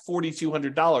at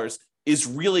 $4,200 is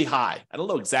really high. I don't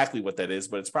know exactly what that is,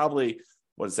 but it's probably,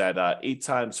 8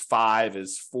 times 5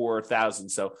 is 4,000.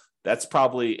 So that's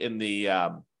probably in the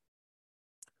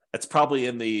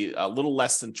little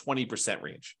less than 20%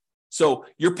 range. So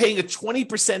you're paying a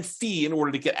 20% fee in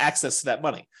order to get access to that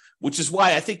money, which is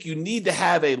why I think you need to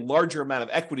have a larger amount of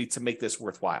equity to make this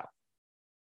worthwhile.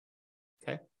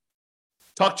 Okay.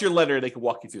 Talk to your lender. They can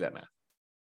walk you through that math.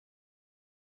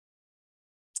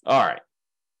 All right.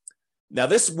 Now,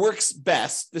 this works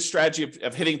best. This strategy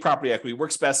of hitting property equity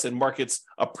works best in markets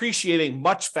appreciating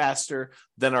much faster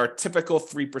than our typical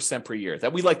 3% per year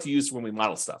that we like to use when we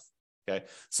model stuff. Okay.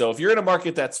 So if you're in a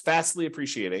market that's fastly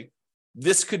appreciating,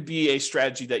 this could be a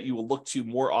strategy that you will look to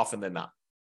more often than not.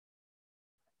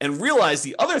 And realize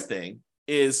the other thing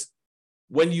is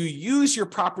when you use your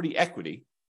property equity,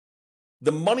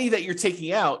 the money that you're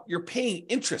taking out, you're paying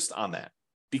interest on that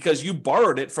because you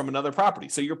borrowed it from another property.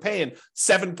 So you're paying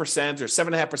 7% or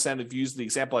 7.5%, if you use the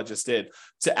example I just did,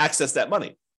 to access that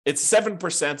money. It's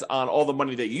 7% on all the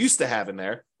money that you used to have in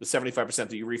there, the 75%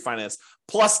 that you refinanced,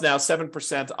 plus now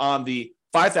 7% on the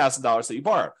 $5,000 that you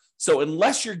borrowed. So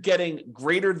unless you're getting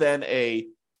greater than a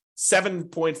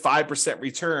 7.5%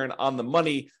 return on the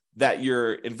money that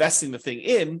you're investing the thing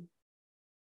in,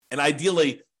 and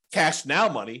ideally cash now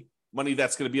money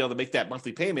that's going to be able to make that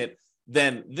monthly payment,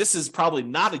 then this is probably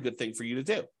not a good thing for you to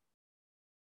do.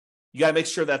 You got to make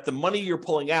sure that the money you're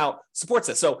pulling out supports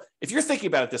it. So if you're thinking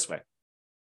about it this way,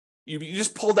 you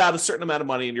just pulled out a certain amount of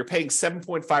money and you're paying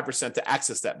 7.5% to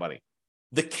access that money.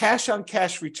 The cash on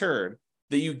cash return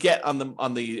that you get on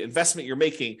the investment you're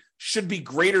making should be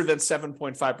greater than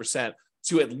 7.5%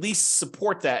 to at least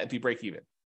support that and be break even.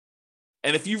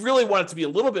 And if you really want it to be a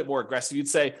little bit more aggressive, you'd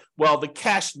say, well, the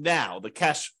cash now, the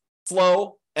cash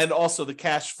flow, and also the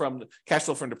cash flow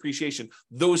from depreciation,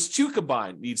 those two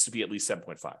combined needs to be at least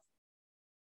 7.5.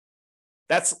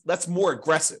 That's more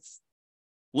aggressive,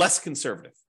 less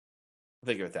conservative.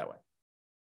 Think of it that way.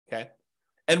 Okay.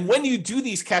 And when you do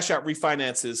these cash out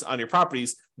refinances on your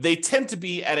properties, they tend to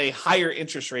be at a higher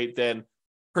interest rate than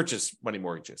purchase money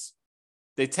mortgages.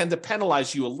 They tend to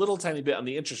penalize you a little tiny bit on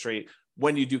the interest rate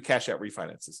when you do cash out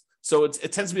refinances. So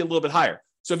it tends to be a little bit higher.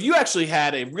 So if you actually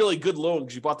had a really good loan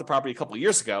because you bought the property a couple of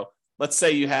years ago, let's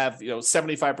say you have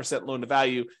 75% loan to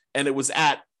value and it was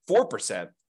at 4%.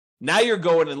 Now you're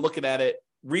going and looking at it,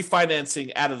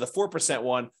 refinancing out of the 4%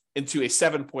 one into a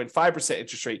 7.5%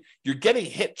 interest rate. You're getting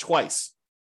hit twice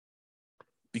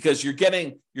because you're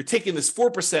taking this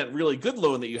 4% really good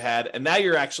loan that you had, and now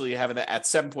you're actually having it at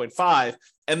 7.5,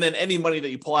 and then any money that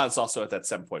you pull out is also at that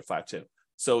 7.5 too.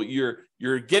 So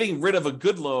you're getting rid of a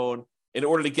good loan in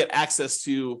order to get access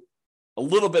to a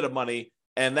little bit of money,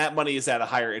 and that money is at a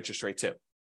higher interest rate too.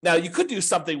 Now, you could do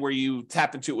something where you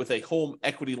tap into it with a home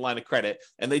equity line of credit,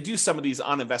 and they do some of these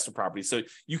on investment properties. So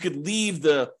you could leave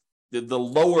the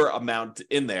lower amount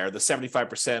in there, the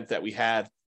 75% that we had.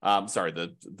 Because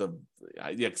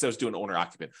I was doing owner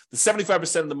occupant. The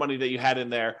 75% of the money that you had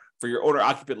in there for your owner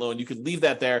occupant loan, you could leave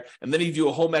that there, and then you do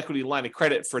a home equity line of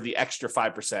credit for the extra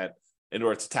 5% in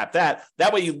order to tap that.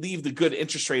 That way you leave the good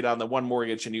interest rate on the one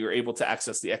mortgage and you're able to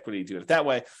access the equity to do it that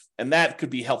way. And that could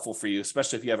be helpful for you,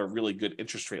 especially if you have a really good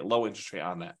interest rate, low interest rate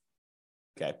on that.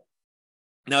 Okay.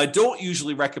 Now, I don't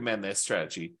usually recommend this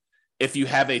strategy if you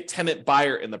have a tenant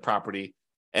buyer in the property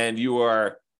and you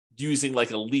are using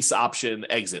like a lease option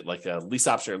exit, like a lease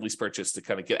option or lease purchase to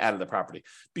kind of get out of the property,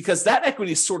 because that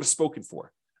equity is sort of spoken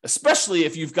for, especially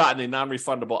if you've gotten a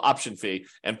non-refundable option fee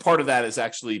and part of that is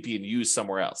actually being used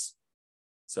somewhere else.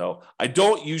 So I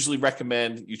don't usually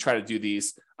recommend you try to do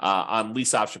these on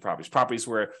lease option properties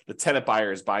where the tenant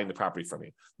buyer is buying the property from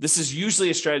you. This is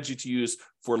usually a strategy to use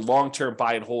for long-term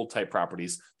buy and hold type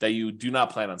properties that you do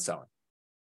not plan on selling.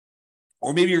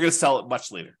 Or maybe you're going to sell it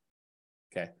much later.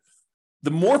 Okay.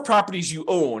 The more properties you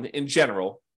own in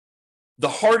general, the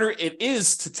harder it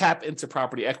is to tap into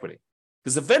property equity.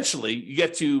 Because eventually you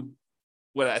get to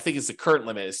what I think is the current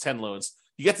limit is 10 loans.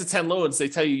 You get to 10 loans, they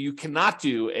tell you cannot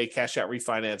do a cash out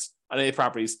refinance on any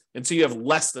properties until you have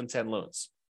less than 10 loans.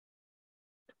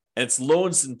 And it's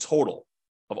loans in total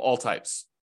of all types.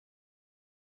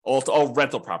 All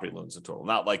rental property loans in total,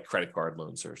 not like credit card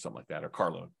loans or something like that, or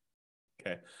car loan.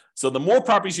 Okay. So the more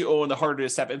properties you own, the harder it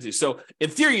is to tap into. So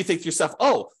in theory, you think to yourself,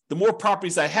 oh, the more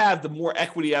properties I have, the more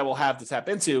equity I will have to tap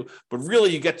into. But really,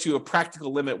 you get to a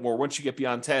practical limit where once you get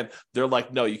beyond 10, they're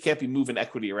like, no, you can't be moving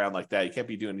equity around like that. You can't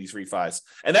be doing these refis.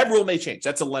 And that rule may change.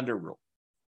 That's a lender rule.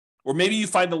 Or maybe you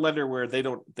find a lender where they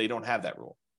don't have that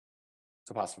rule. It's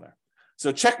a possibility.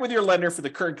 So check with your lender for the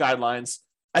current guidelines,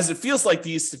 as it feels like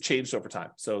these have changed over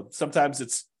time. So sometimes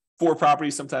it's 4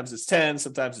 properties, sometimes it's 10,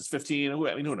 sometimes it's 15.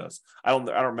 I mean, who knows? I don't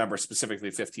remember specifically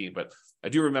 15, but I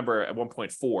do remember at one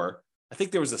point 4. I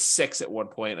think there was a 6 at one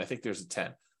point. I think there's a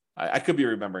 10. I could be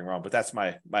remembering wrong, but that's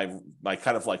my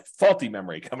kind of like faulty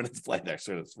memory coming into play next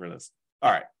for this.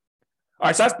 All right.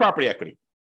 So that's property equity.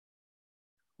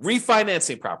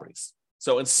 Refinancing properties.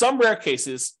 So in some rare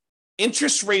cases,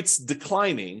 interest rates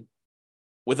declining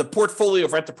with a portfolio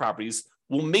of rental properties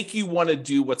will make you want to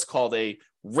do what's called a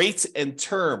rate and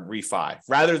term refi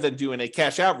rather than doing a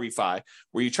cash out refi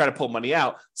where you try to pull money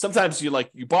out. Sometimes you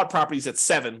bought properties at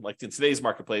 7, like in today's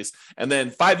marketplace, and then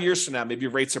 5 years from now, maybe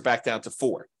your rates are back down to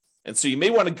 4. And so you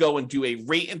may want to go and do a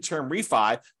rate and term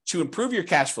refi to improve your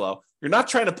cash flow. You're not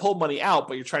trying to pull money out,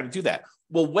 but you're trying to do that.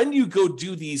 Well, when you go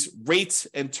do these rates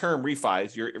and term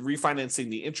refis, you're refinancing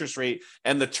the interest rate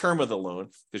and the term of the loan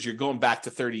because you're going back to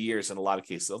 30 years in a lot of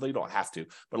cases, although you don't have to.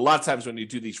 But a lot of times when you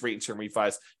do these rate and term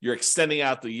refis, you're extending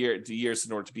out the years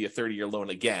in order to be a 30-year loan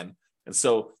again. And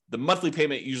so the monthly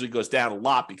payment usually goes down a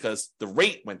lot because the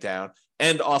rate went down.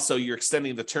 And also you're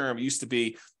extending the term. It used to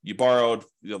be you borrowed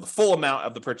the full amount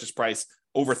of the purchase price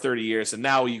over 30 years. And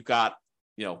now you've got,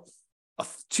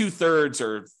 2/3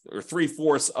 or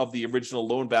 3/4 of the original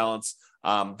loan balance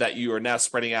that you are now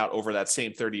spreading out over that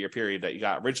same 30-year period that you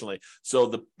got originally. So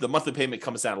the monthly payment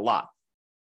comes down a lot.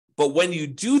 But when you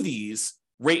do these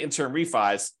rate and term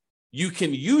refis, you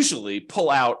can usually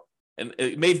pull out, and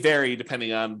it may vary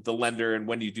depending on the lender and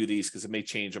when you do these because it may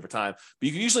change over time, but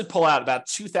you can usually pull out about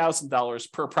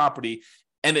 $2,000 per property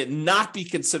and it not be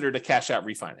considered a cash out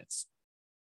refinance.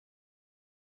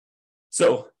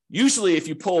 So usually, if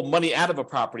you pull money out of a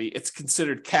property, it's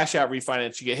considered cash out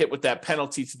refinance. You get hit with that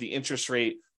penalty to the interest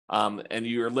rate, and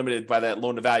you're limited by that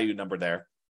loan to value number there.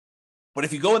 But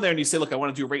if you go in there and you say, look, I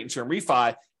want to do a rate and term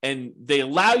refi, and they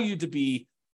allow you to be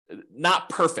not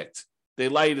perfect. They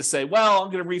allow you to say, well,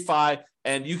 I'm going to refi,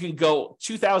 and you can go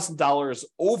 $2,000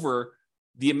 over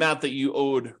the amount that you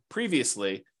owed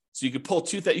previously. So you could pull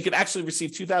you could actually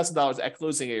receive $2,000 at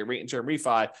closing a rate and term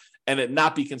refi, and it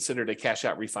not be considered a cash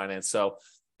out refinance. So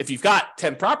if you've got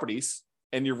 10 properties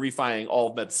and you're refining all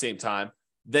of them at the same time,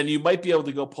 then you might be able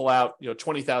to go pull out,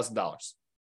 $20,000,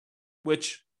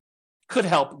 which could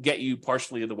help get you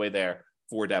partially the way there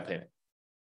for down payment.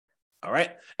 All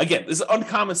right. Again, this is an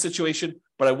uncommon situation,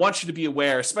 but I want you to be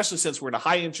aware, especially since we're in a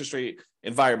high interest rate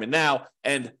environment now,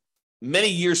 and many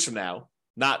years from now,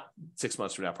 not 6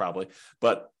 months from now, probably,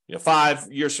 but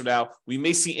 5 years from now, we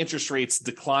may see interest rates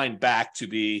decline back to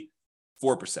be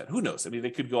 4%. Who knows? I mean,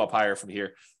 they could go up higher from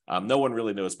here. No one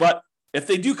really knows. But if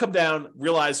they do come down,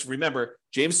 remember,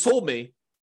 James told me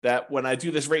that when I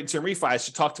do this rate and term refi, I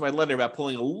should talk to my lender about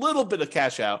pulling a little bit of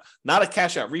cash out, not a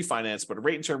cash out refinance, but a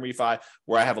rate and term refi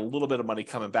where I have a little bit of money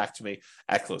coming back to me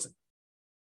at closing.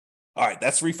 All right,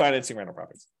 that's refinancing rental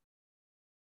properties.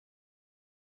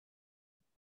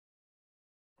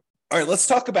 All right, let's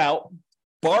talk about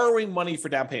borrowing money for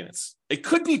down payments. It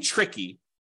could be tricky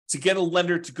to get a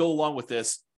lender to go along with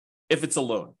this if it's a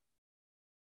loan,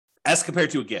 as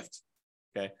compared to a gift,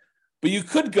 okay? But you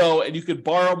could go and you could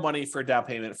borrow money for a down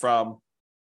payment from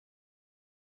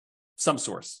some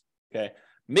source, okay?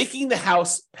 Making the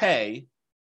house pay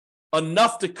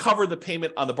enough to cover the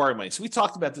payment on the borrowing money. So we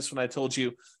talked about this when I told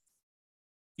you,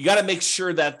 you got to make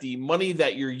sure that the money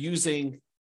that you're using,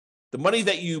 the money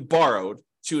that you borrowed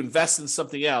to invest in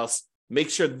something else,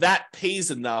 make sure that pays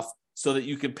enough so that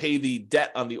you can pay the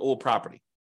debt on the old property.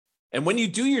 And when you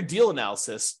do your deal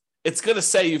analysis, it's going to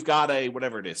say you've got a,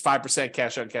 whatever it is, 5%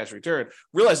 cash on cash return.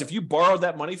 Realize if you borrowed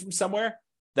that money from somewhere,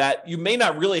 that you may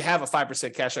not really have a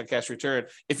 5% cash on cash return.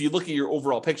 If you look at your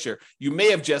overall picture, you may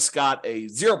have just got a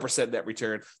 0% net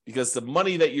return because the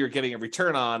money that you're getting a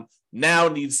return on now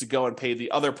needs to go and pay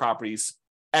the other property's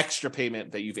extra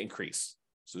payment that you've increased.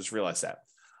 So just realize that.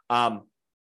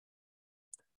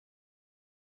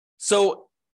 So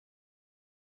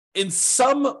in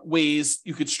some ways,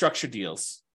 you could structure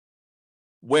deals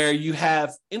where you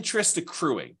have interest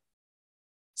accruing.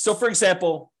 So for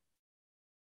example,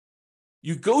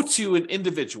 you go to an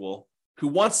individual who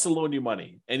wants to loan you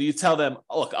money and you tell them,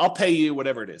 oh, look, I'll pay you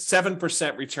whatever it is,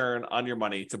 7% return on your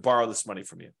money to borrow this money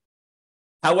from you.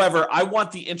 However, I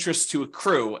want the interest to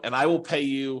accrue and I will pay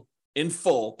you in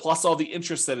full, plus all the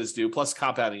interest that is due, plus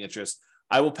compounding interest.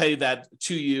 I will pay that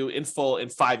to you in full in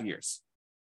 5 years.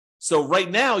 So right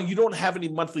now, you don't have any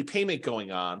monthly payment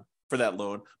going on for that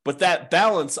loan, but that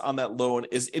balance on that loan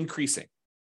is increasing.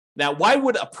 Now, why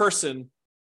would a person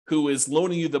who is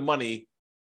loaning you the money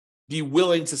be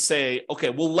willing to say, okay,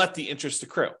 we'll let the interest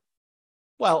accrue?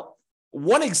 Well,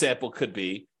 one example could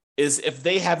be is if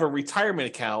they have a retirement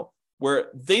account where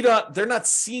they're not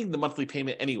seeing the monthly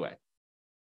payment anyway.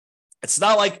 It's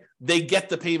not like they get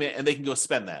the payment and they can go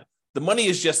spend that. The money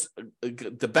is just,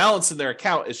 the balance in their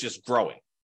account is just growing,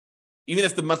 even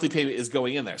if the monthly payment is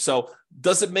going in there. So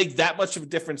does it make that much of a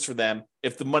difference for them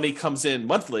if the money comes in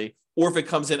monthly or if it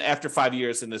comes in after 5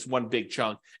 years and there's one big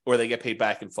chunk or they get paid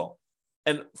back in full?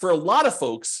 And for a lot of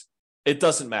folks, it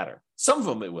doesn't matter. Some of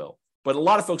them it will, but a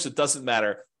lot of folks, it doesn't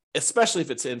matter, especially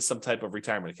if it's in some type of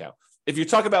retirement account. If you're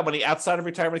talking about money outside of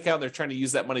retirement account, and they're trying to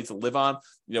use that money to live on,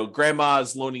 grandma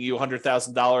is loaning you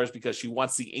 $100,000 because she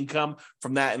wants the income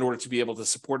from that in order to be able to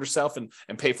support herself and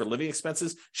pay for living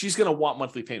expenses. She's going to want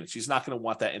monthly payments. She's not going to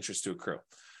want that interest to accrue.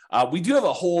 We do have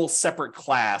a whole separate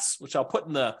class, which I'll put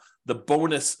in the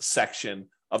bonus section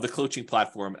of the coaching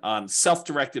platform on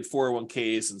self-directed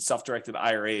 401ks and self-directed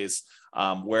IRAs,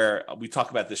 where we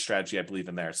talk about this strategy, I believe,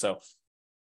 in there. So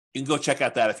you can go check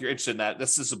out that if you're interested in that.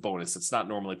 This is a bonus. It's not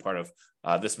normally part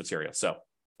of this material. So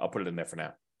I'll put it in there for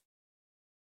now.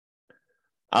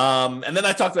 And then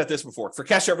I talked about this before. For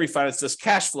cash out refinance, does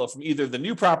cash flow from either the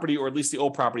new property or at least the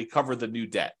old property cover the new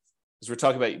debt? Because we're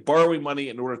talking about borrowing money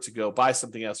in order to go buy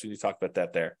something else. We need to talk about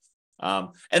that there.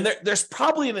 And there's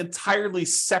probably an entirely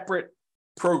separate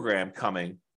program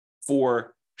coming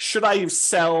for should I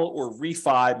sell or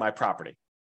refi my property?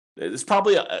 It's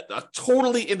probably a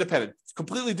totally independent,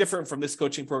 completely different from this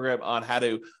coaching program on how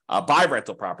to buy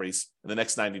rental properties in the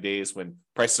next 90 days when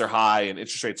prices are high and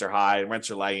interest rates are high and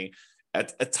rents are lagging. An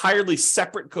entirely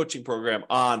separate coaching program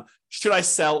on should I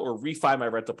sell or refi my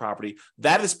rental property?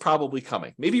 That is probably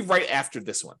coming, maybe right after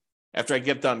this one. After I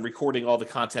get done recording all the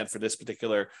content for this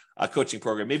particular coaching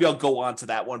program, maybe I'll go on to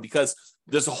that one because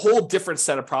there's a whole different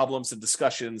set of problems and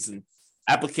discussions and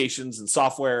applications and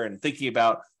software and thinking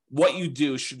about what you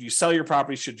do. Should you sell your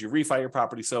property? Should you refi your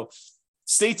property? So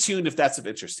stay tuned if that's of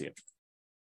interest to you.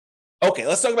 Okay,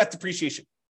 let's talk about depreciation.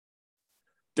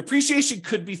 Depreciation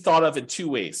could be thought of in two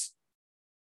ways.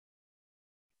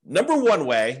 Number one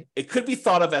way, it could be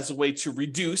thought of as a way to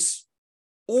reduce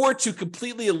or to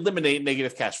completely eliminate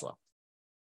negative cash flow.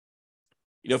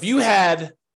 If you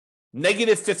had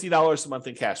negative $50 a month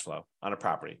in cash flow on a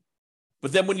property,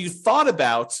 but then when you thought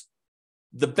about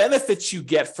the benefits you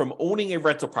get from owning a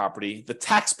rental property, the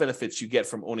tax benefits you get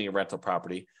from owning a rental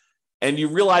property, and you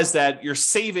realize that you're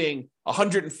saving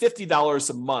 $150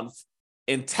 a month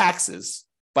in taxes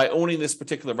by owning this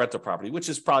particular rental property, which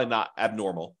is probably not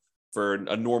abnormal for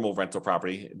a normal rental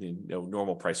property,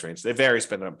 normal price range. They vary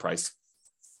depending on price.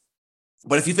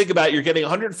 But if you think about it, you're getting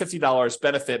 $150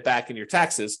 benefit back in your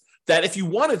taxes that if you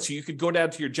wanted to, you could go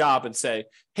down to your job and say,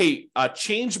 hey,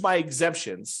 change my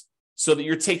exemptions so that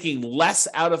you're taking less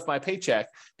out of my paycheck,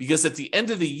 because at the end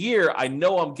of the year, I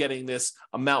know I'm getting this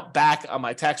amount back on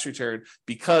my tax return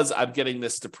because I'm getting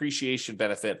this depreciation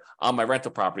benefit on my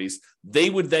rental properties. They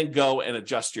would then go and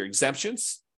adjust your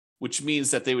exemptions, which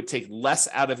means that they would take less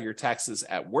out of your taxes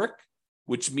at work,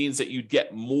 which means that you'd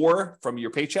get more from your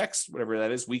paychecks, whatever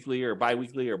that is, weekly or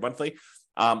biweekly or monthly,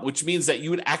 which means that you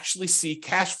would actually see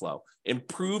cash flow,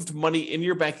 improved money in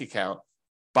your bank account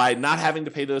by not having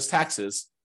to pay those taxes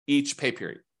each pay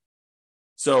period.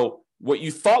 So what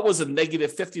you thought was a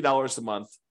negative $50 a month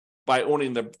by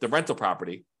owning the rental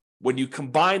property, when you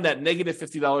combine that negative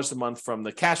 $50 a month from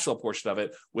the cash flow portion of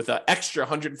it with an extra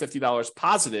 $150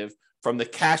 positive from the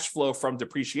cash flow from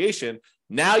depreciation,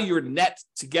 now you're net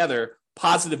together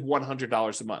positive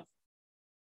 $100 a month.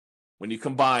 When you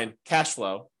combine cash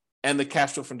flow and the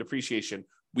cash flow from depreciation,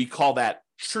 we call that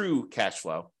true cash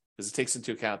flow because it takes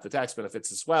into account the tax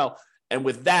benefits as well. And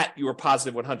with that, you are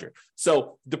positive 100.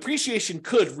 So depreciation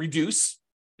could reduce,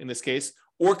 in this case,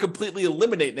 or completely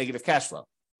eliminate negative cash flow.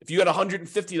 If you had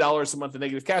 $150 a month of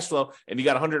negative cash flow and you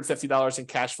got $150 in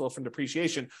cash flow from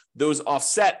depreciation, those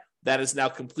offset. That is now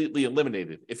completely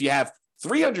eliminated. If you have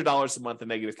 $300 a month in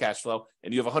negative cash flow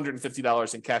and you have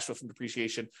 $150 in cash flow from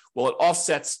depreciation, well, it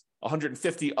offsets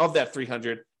 150 of that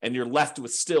 300 and you're left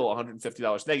with still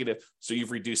 $150 negative, so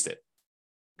you've reduced it.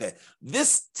 Okay,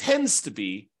 this tends to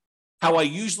be how I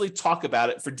usually talk about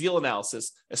it for deal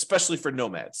analysis, especially for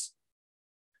nomads.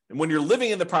 And when you're living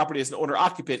in the property as an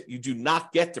owner-occupant, you do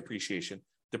not get depreciation.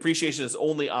 Depreciation is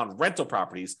only on rental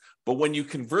properties, but when you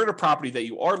convert a property that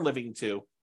you are living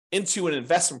into an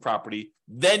investment property,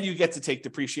 then you get to take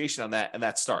depreciation on that, and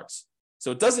that starts.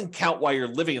 So it doesn't count while you're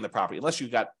living in the property, unless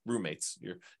you've got roommates.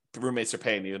 Your roommates are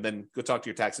paying you, and then go talk to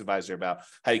your tax advisor about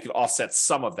how you can offset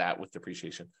some of that with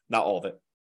depreciation, not all of it.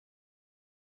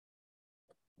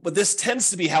 But this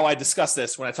tends to be how I discuss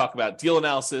this when I talk about deal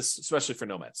analysis, especially for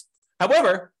nomads.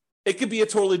 However, it could be a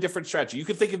totally different strategy. You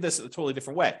could think of this in a totally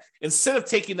different way. Instead of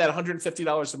taking that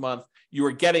 $150 a month you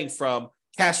are getting from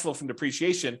cash flow from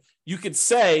depreciation, you could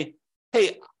say,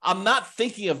 hey, I'm not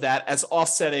thinking of that as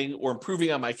offsetting or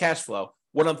improving on my cash flow.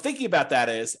 What I'm thinking about that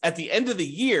is at the end of the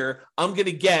year, I'm going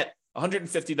to get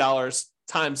 $150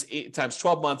 times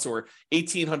 12 months or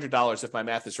 $1,800 if my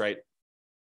math is right.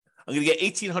 I'm going to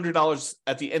get $1,800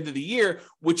 at the end of the year,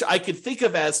 which I could think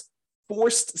of as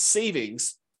forced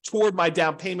savings toward my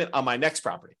down payment on my next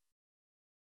property.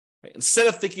 Right? Instead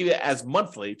of thinking of it as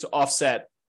monthly to offset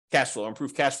cash flow,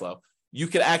 improve cash flow, you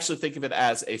could actually think of it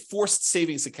as a forced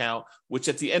savings account, which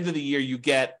at the end of the year, you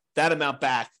get that amount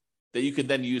back that you can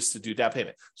then use to do down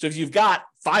payment. So if you've got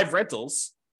 5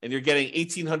 rentals and you're getting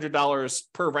 $1,800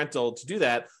 per rental to do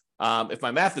that, if my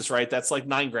math is right, that's like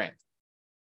 $9,000.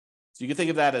 So you can think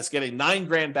of that as getting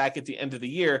 $9,000 back at the end of the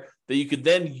year that you could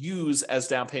then use as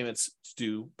down payments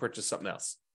to purchase something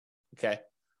else. Okay.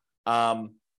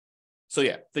 So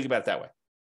yeah, think about it that way.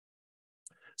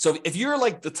 So if you're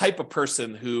like the type of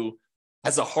person who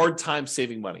has a hard time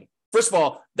saving money, first of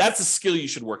all, that's a skill you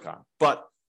should work on. But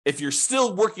if you're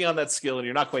still working on that skill and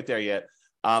you're not quite there yet,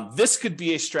 this could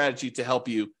be a strategy to help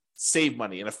you save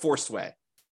money in a forced way.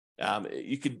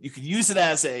 You could use it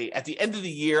as at the end of the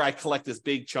year, I collect this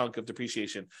big chunk of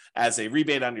depreciation as a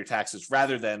rebate on your taxes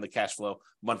rather than the cash flow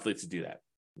monthly to do that.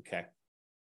 Okay.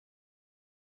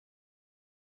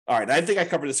 All right. I think I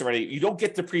covered this already. You don't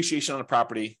get depreciation on a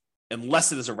property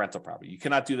unless it is a rental property. You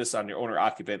cannot do this on your owner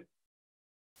occupant.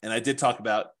 And I did talk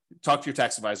to your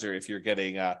tax advisor if you're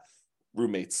getting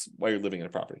roommates while you're living in a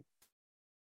property.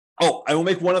 Oh, I will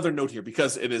make one other note here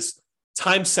because it is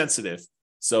time sensitive.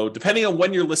 So depending on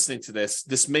when you're listening to this,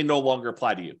 this may no longer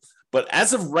apply to you. But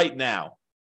as of right now,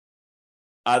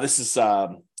 this is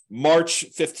March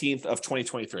 15th of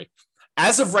 2023.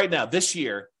 As of right now, this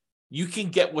year, you can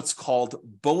get what's called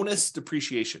bonus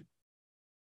depreciation.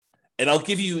 And I'll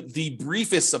give you the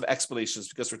briefest of explanations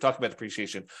because we're talking about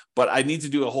depreciation, but I need to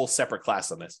do a whole separate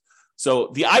class on this.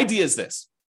 So the idea is this.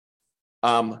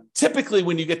 Typically,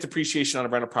 when you get depreciation on a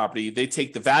rental property, they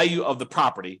take the value of the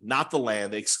property, not the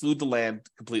land. They exclude the land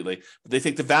completely. But they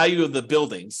take the value of the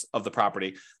buildings of the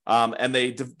property, and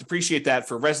they depreciate that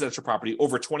for residential property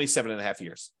over 27 and a half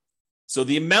years. So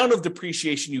the amount of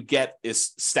depreciation you get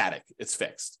is static. It's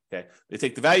fixed. Okay. They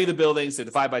take the value of the buildings, they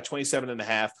divide by 27 and a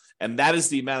half, and that is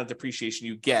the amount of depreciation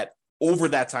you get over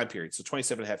that time period. So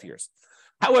 27 and a half years.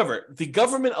 However, the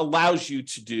government allows you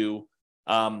to do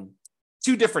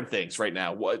two different things right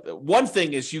now. One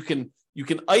thing is you can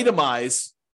itemize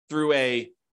through a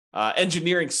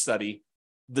engineering study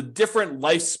the different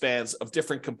lifespans of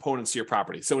different components of your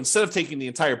property. So instead of taking the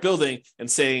entire building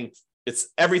and saying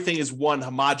everything is one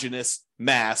homogeneous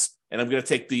mass, and I'm going to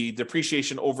take the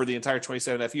depreciation over the entire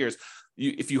 27.5 years.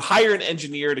 If you hire an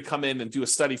engineer to come in and do a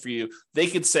study for you, they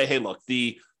could say, hey, look,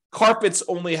 the carpets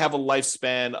only have a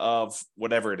lifespan of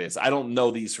whatever it is. I don't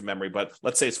know these from memory, but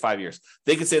let's say it's 5 years.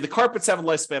 They can say the carpets have a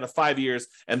lifespan of 5 years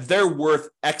and they're worth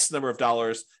X number of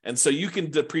dollars. And so you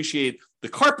can depreciate the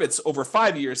carpets over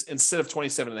 5 years instead of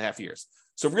 27.5 years.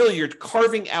 So really you're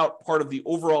carving out part of the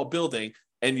overall building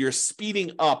and you're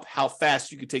speeding up how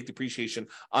fast you can take depreciation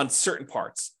on certain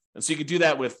parts. And so you could do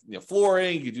that with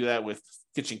flooring, you could do that with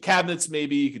kitchen cabinets,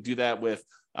 maybe you could do that with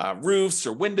roofs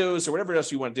or windows or whatever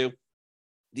else you want to do.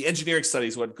 The engineering study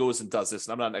is what goes and does this,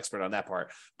 and I'm not an expert on that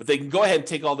part, but they can go ahead and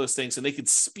take all those things and they can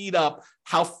speed up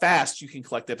how fast you can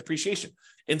collect that depreciation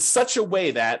in such a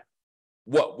way that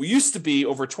what used to be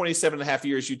over 27.5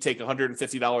 years, you'd take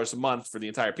 $150 a month for the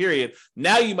entire period.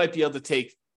 Now you might be able to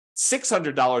take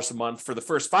 $600 a month for the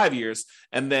first 5 years,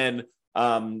 and then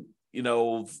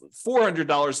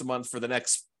 $400 a month for the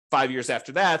next 5 years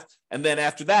after that. And then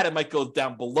after that, it might go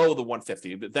down below the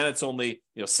 150, but then it's only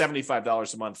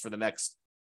 $75 a month for the next,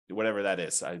 whatever that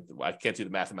is. I can't do the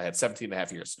math in my head,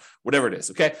 17.5 years, whatever it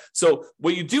is. Okay. So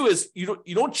what you do is you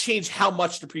don't change how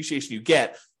much depreciation you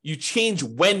get. You change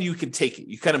when you can take it.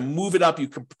 You kind of move it up, you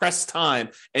compress time,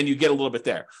 and you get a little bit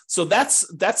there. So that's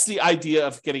the idea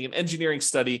of getting an engineering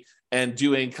study and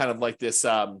doing kind of like this,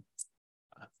 I'm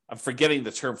forgetting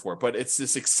the term for it, but it's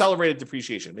this accelerated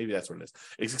depreciation. Maybe that's what it is.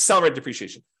 It's accelerated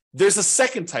depreciation. There's a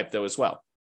second type though as well.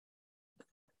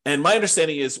 And my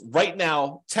understanding is right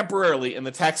now, temporarily in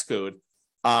the tax code,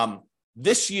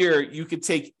 this year you could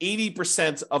take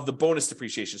 80% of the bonus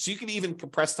depreciation. So you can even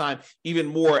compress time even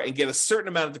more and get a certain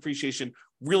amount of depreciation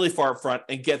really far up front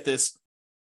and get this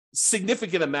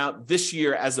significant amount this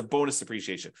year as a bonus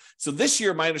depreciation. So this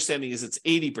year, my understanding is it's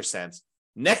 80%.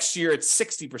 Next year, it's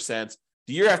 60%.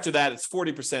 The year after that, it's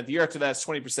 40%. The year after that, it's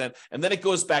 20%. And then it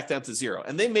goes back down to zero.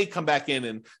 And they may come back in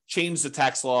and change the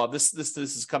tax law. This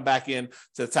has come back in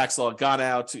to the tax law, gone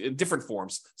out in different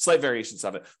forms, slight variations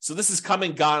of it. So this is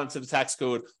gone into the tax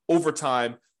code over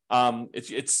time.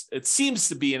 It seems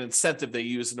to be an incentive they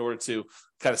use in order to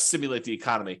kind of stimulate the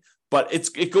economy. But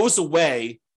it goes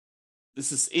away.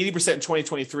 This is 80% in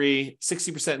 2023,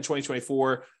 60% in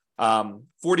 2024,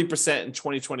 40% in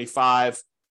 2025,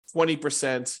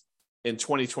 20% in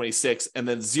 2026, and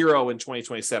then zero in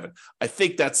 2027. I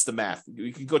think that's the math.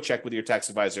 You can go check with your tax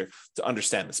advisor to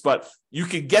understand this, but you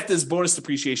can get this bonus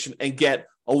depreciation and get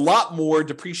a lot more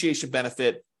depreciation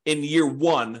benefit in year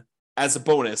one as a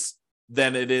bonus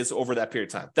than it is over that period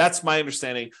of time. That's my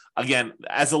understanding. Again,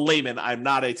 as a layman, I'm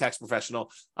not a tax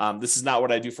professional. This is not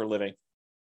what I do for a living,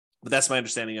 but that's my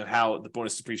understanding of how the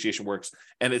bonus depreciation works.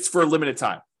 And it's for a limited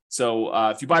time. So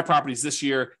if you buy properties this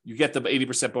year, you get the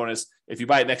 80% bonus. If you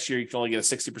buy it next year, you can only get a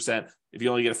 60%. If you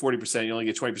only get a 40%, you only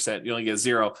get 20%, you only get a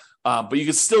zero. But you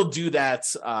can still do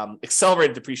that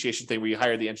accelerated depreciation thing where you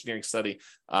hire the engineering study.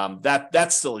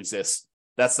 That still exists.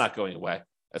 That's not going away,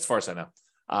 as far as I know.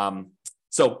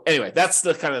 So anyway, that's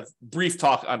the kind of brief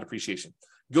talk on depreciation.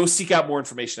 Go seek out more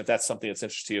information if that's something that's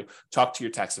interesting to you. Talk to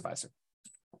your tax advisor.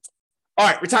 All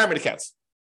right, retirement accounts.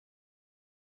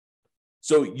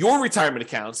 So your retirement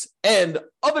accounts and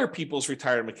other people's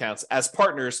retirement accounts as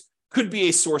partners could be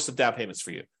a source of down payments for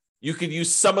you. You could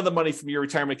use some of the money from your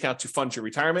retirement account to fund your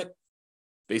retirement,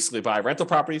 basically buy rental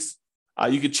properties.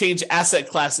 You could change asset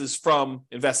classes from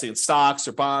investing in stocks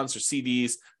or bonds or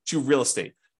CDs to real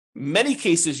estate. Many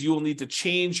cases, you will need to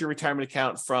change your retirement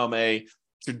account from a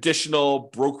traditional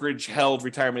brokerage-held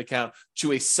retirement account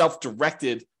to a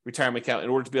self-directed retirement account in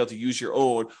order to be able to use your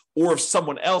own, or if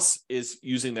someone else is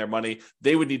using their money,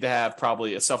 they would need to have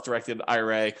probably a self-directed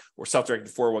IRA or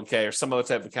self-directed 401k or some other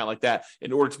type of account like that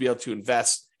in order to be able to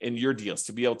invest in your deals,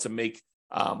 to be able to make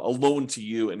a loan to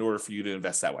you in order for you to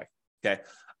invest that way. Okay.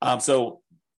 So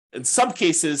in some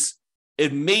cases,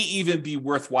 it may even be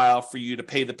worthwhile for you to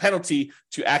pay the penalty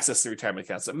to access the retirement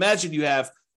accounts. Imagine you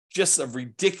have just a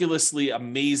ridiculously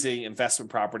amazing investment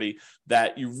property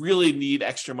that you really need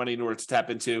extra money in order to tap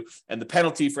into. And the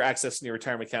penalty for accessing your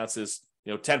retirement accounts is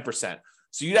 10%.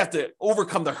 So you'd have to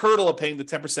overcome the hurdle of paying the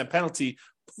 10% penalty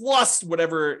plus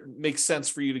whatever makes sense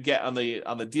for you to get on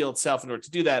the deal itself in order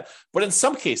to do that. But in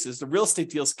some cases, the real estate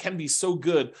deals can be so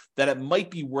good that it might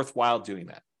be worthwhile doing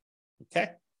that. Okay.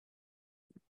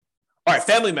 All right,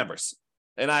 family members.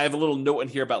 And I have a little note in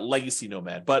here about legacy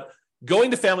nomad, but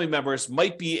going to family members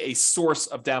might be a source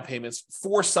of down payments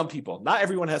for some people. Not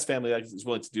everyone has family that is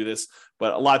willing to do this,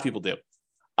 but a lot of people do.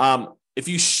 If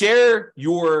you share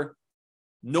your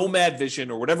nomad vision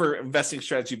or whatever investing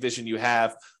strategy vision you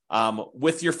have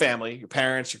with your family, your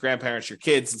parents, your grandparents, your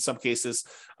kids in some cases,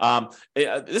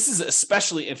 this is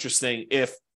especially interesting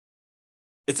if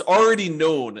it's already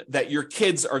known that your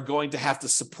kids are going to have to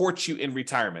support you in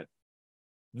retirement.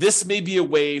 This may be a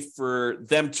way for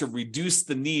them to reduce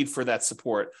the need for that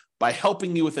support by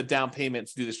helping you with a down payment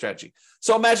to do the strategy.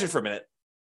 So imagine for a minute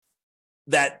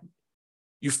that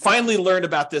you finally learned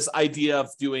about this idea of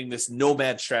doing this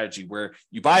nomad strategy where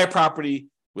you buy a property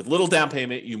with little down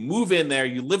payment, you move in there,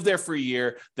 you live there for a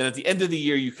year, then at the end of the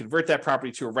year, you convert that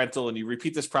property to a rental and you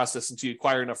repeat this process until you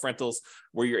acquire enough rentals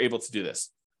where you're able to do this.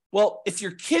 Well, if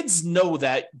your kids know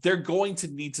that they're going to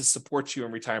need to support you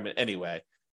in retirement anyway,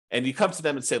 and you come to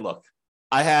them and say, look,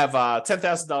 I have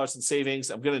 $10,000 in savings.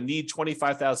 I'm going to need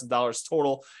 $25,000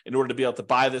 total in order to be able to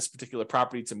buy this particular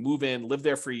property, to move in, live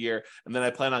there for a year, and then I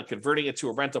plan on converting it to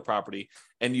a rental property.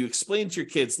 And you explain to your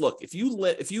kids, look, if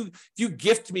you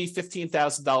gift me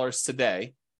 $15,000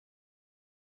 today,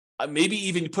 maybe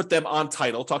even put them on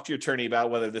title, talk to your attorney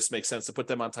about whether this makes sense to put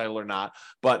them on title or not,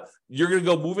 but you're going to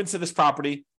go move into this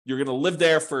property. You're going to live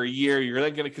there for a year. You're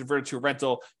then going to convert it to a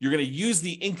rental. You're going to use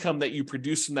the income that you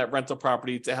produce from that rental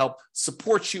property to help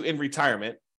support you in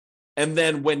retirement. And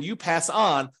then when you pass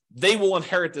on, they will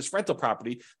inherit this rental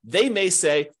property. They may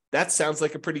say, that sounds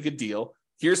like a pretty good deal.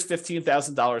 Here's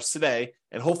 $15,000 today,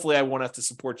 and hopefully I won't have to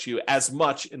support you as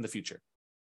much in the future.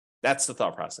 That's the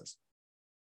thought process.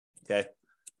 Okay.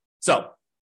 So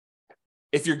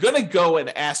if you're going to go and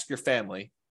ask your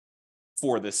family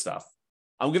for this stuff,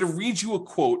 I'm going to read you a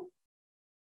quote,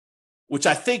 which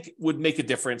I think would make a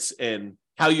difference in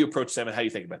how you approach them and how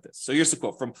you think about this. So here's the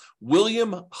quote from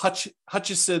William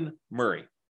Hutchison Murray.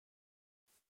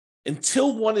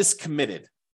 Until one is committed,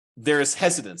 there is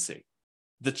hesitancy,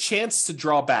 the chance to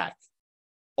draw back,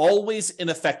 always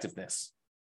ineffectiveness.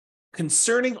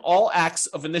 Concerning all acts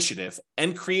of initiative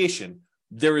and creation,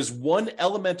 there is one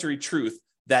elementary truth,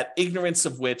 that ignorance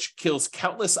of which kills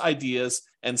countless ideas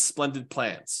and splendid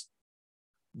plans.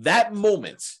 That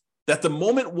the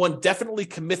moment one definitely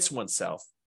commits oneself,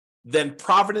 then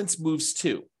providence moves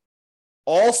too.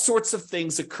 All sorts of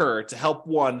things occur to help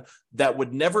one that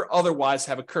would never otherwise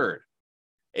have occurred.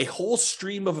 A whole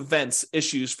stream of events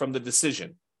issues from the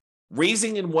decision,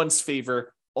 raising in one's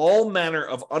favor all manner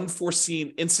of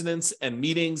unforeseen incidents and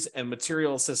meetings and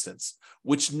material assistance,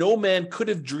 which no man could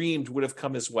have dreamed would have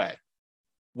come his way.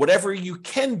 Whatever you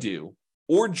can do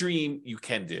or dream you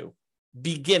can do,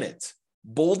 begin it.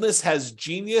 Boldness has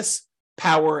genius,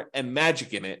 power, and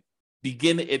magic in it.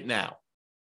 Begin it now.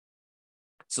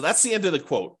 So that's the end of the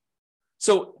quote.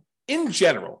 So in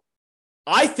general,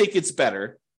 I think it's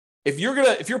better if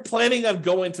you're planning on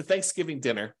going to Thanksgiving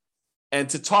dinner and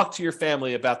to talk to your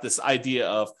family about this idea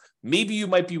of maybe you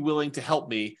might be willing to help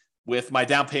me with my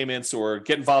down payments or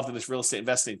get involved in this real estate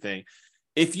investing thing.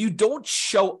 If you don't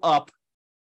show up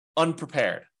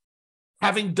unprepared,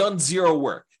 having done zero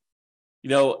work,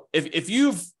 if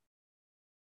you've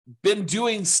been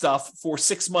doing stuff for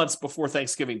 6 months before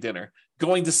Thanksgiving dinner,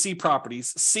 going to see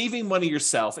properties, saving money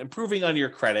yourself, improving on your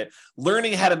credit,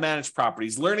 learning how to manage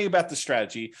properties, learning about the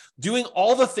strategy, doing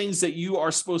all the things that you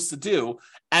are supposed to do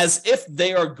as if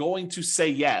they are going to say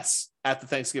yes at the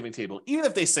Thanksgiving table, even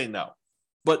if they say no.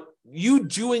 But you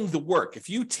doing the work, if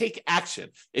you take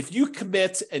action, if you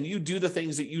commit and you do the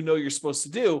things that you know you're supposed to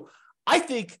do, I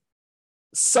think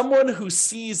someone who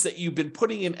sees that you've been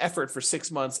putting in effort for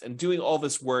 6 months and doing all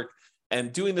this work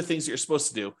and doing the things that you're supposed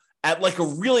to do at like a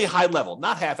really high level,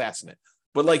 not half-assing it,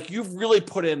 but like you've really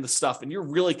put in the stuff and you're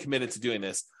really committed to doing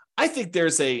this, I think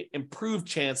there's a improved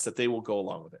chance that they will go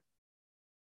along with it.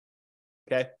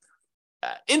 Okay.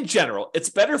 In general, it's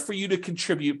better for you to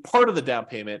contribute part of the down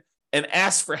payment and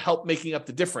ask for help making up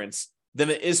the difference than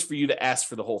it is for you to ask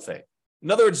for the whole thing.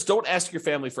 In other words, don't ask your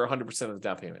family for 100% of the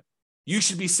down payment. You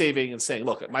should be saving and saying,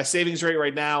 look, my savings rate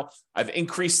right now, I've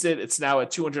increased it. It's now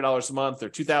at $200 a month or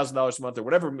 $2,000 a month or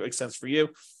whatever makes sense for you.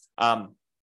 And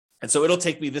so it'll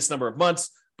take me this number of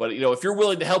months. But if you're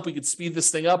willing to help, we could speed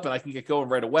this thing up and I can get going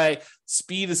right away.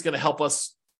 Speed is going to help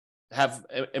us have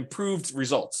improved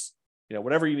results.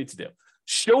 Whatever you need to do.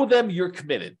 Show them you're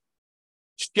committed.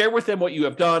 Share with them what you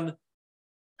have done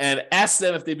and ask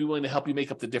them if they'd be willing to help you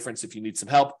make up the difference if you need some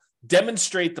help.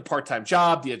 Demonstrate the part-time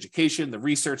job, the education, the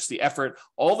research, the effort,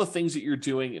 all the things that you're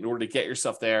doing in order to get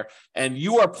yourself there. And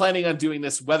you are planning on doing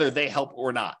this whether they help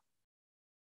or not.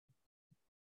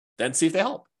 Then see if they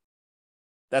help.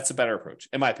 That's a better approach,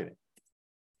 in my opinion.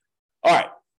 All right.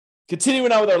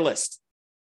 Continuing on with our list.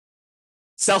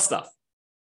 Sell stuff.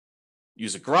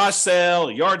 Use a garage sale,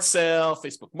 a yard sale,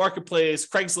 Facebook Marketplace,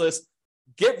 Craigslist.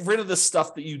 Get rid of the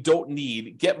stuff that you don't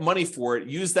need. Get money for it.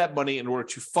 Use that money in order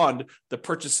to fund the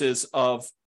purchases of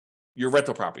your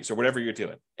rental properties or whatever you're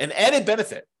doing. An added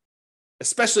benefit,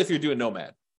 especially if you're doing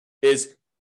nomad, is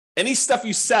any stuff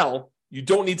you sell you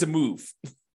don't need to move.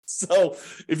 So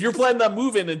if you're planning on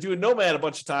moving and doing Nomad a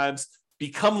bunch of times,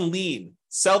 become lean.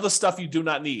 Sell the stuff you do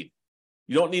not need.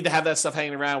 You don't need to have that stuff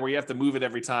hanging around where you have to move it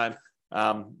every time.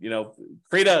 Go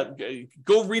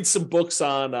read some books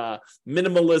on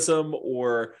minimalism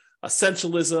or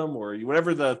essentialism or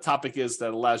whatever the topic is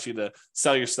that allows you to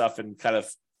sell your stuff and kind of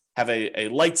have a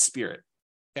light spirit.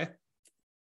 Okay.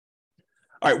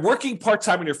 All right. Working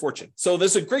part-time in your fortune. So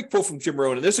there's a great quote from Jim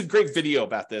Rohn, and there's a great video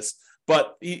about this,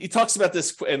 but he talks about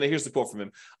this. And here's the quote from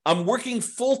him. I'm working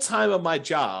full-time on my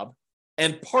job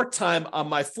and part-time on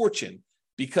my fortune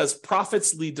because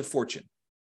profits lead to fortune.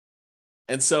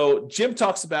 And so Jim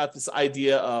talks about this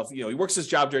idea of, he works his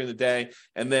job during the day,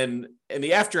 and then in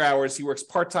the after hours, he works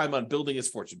part-time on building his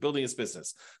fortune, building his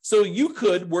business. So you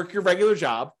could work your regular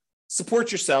job,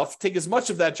 support yourself, take as much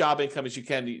of that job income as you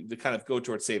can to kind of go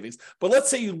towards savings. But let's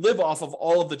say you live off of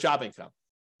all of the job income,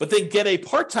 but then get a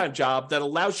part-time job that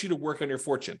allows you to work on your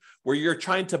fortune, where you're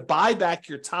trying to buy back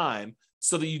your time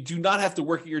so that you do not have to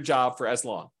work at your job for as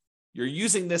long. You're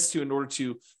using this in order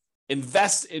to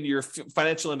invest in your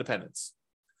financial independence.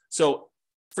 So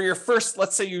for your first,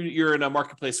 let's say you're in a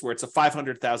marketplace where it's a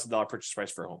 $500,000 purchase price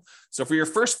for a home. So for your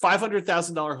first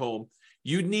 $500,000 home,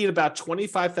 you need about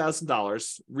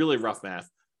 $25,000, really rough math,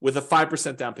 with a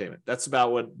 5% down payment. That's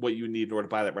about what you need in order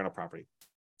to buy that rental property.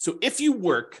 So if you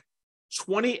work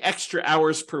 20 extra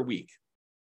hours per week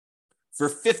for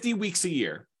 50 weeks a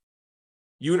year,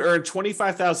 you would earn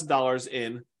 $25,000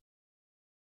 in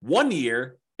 1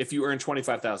 year if you earn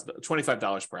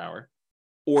 $25 per hour,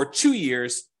 or 2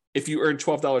 years if you earn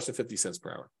 $12.50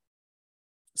 per hour.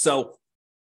 So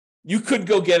you could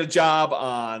go get a job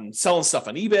on selling stuff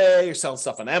on eBay or selling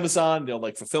stuff on Amazon,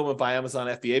 like Fulfillment by Amazon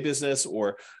FBA business,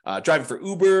 or driving for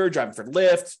Uber, driving for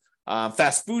Lyft,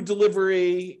 fast food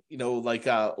delivery,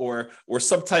 or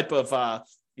some type of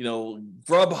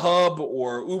Grubhub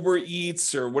or Uber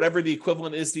Eats or whatever the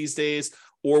equivalent is these days,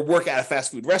 or work at a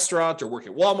fast food restaurant, or work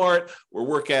at Walmart, or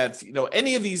work at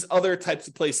any of these other types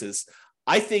of places.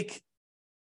 I think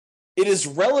it is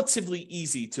relatively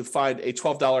easy to find a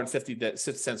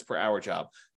 $12.50 per hour job.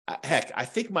 Heck, I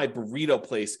think my burrito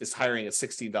place is hiring at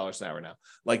 $16 an hour now.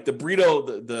 Like the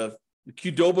burrito, the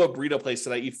Qdoba burrito place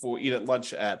that I eat at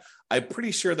lunch at, I'm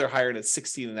pretty sure they're hiring at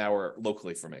 $16 an hour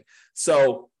locally for me.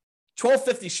 So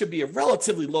 $12.50 should be a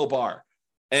relatively low bar.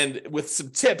 And with some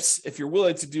tips, if you're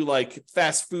willing to do like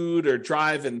fast food or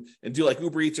drive and do like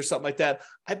Uber Eats or something like that,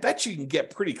 I bet you can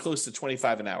get pretty close to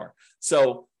 $25 an hour.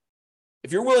 So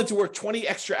if you're willing to work 20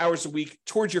 extra hours a week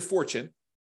towards your fortune,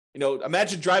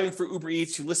 imagine driving for Uber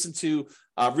Eats. You listen to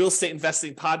real estate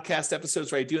investing podcast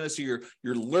episodes, right? Doing this, so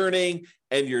you're learning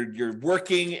and you're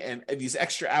working and these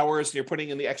extra hours, and you're putting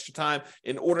in the extra time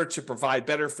in order to provide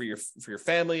better for your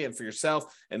family and for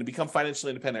yourself, and to become financially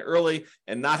independent early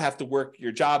and not have to work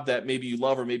your job that maybe you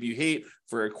love or maybe you hate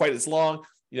for quite as long.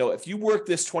 If you work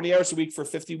this 20 hours a week for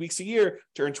 50 weeks a year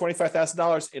to earn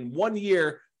 $25,000 in 1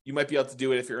 year, you might be able to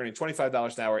do it if you're earning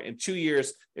 $25 an hour. In 2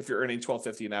 years, if you're earning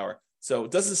 $12.50 an hour. So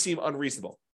it doesn't seem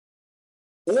unreasonable.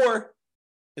 Or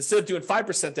instead of doing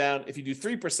 5% down, if you do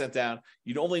 3% down,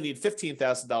 you'd only need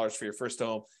 $15,000 for your first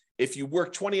home. If you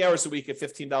work 20 hours a week at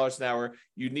 $15 an hour,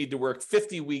 you need to work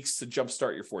 50 weeks to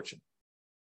jumpstart your fortune.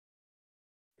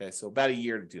 Okay, so about a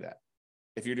year to do that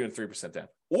if you're doing 3% down.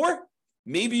 Or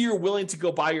maybe you're willing to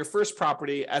go buy your first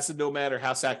property as a nomad or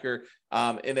house hacker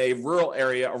in a rural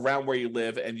area around where you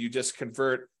live, and you just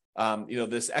convert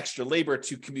this extra labor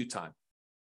to commute time.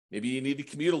 Maybe you need to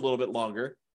commute a little bit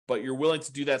longer, but you're willing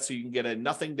to do that so you can get a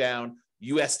nothing down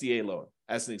USDA loan,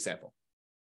 as an example.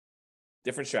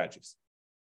 Different strategies.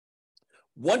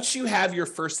 Once you have your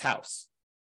first house,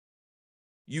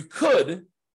 you could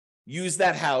use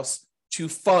that house to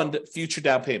fund future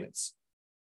down payments,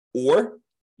 or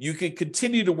you could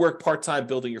continue to work part-time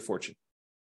building your fortune.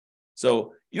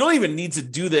 So you don't even need to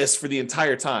do this for the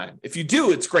entire time. If you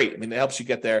do, it's great. I mean, it helps you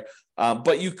get there.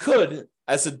 But you could,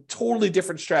 as a totally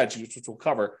different strategy, which we'll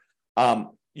cover,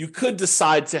 you could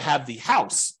decide to have the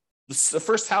house, the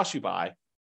first house you buy,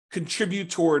 contribute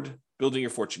toward building your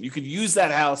fortune. You could use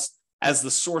that house as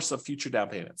the source of future down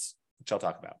payments, which I'll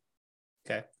talk about.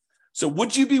 Okay. So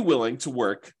would you be willing to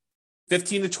work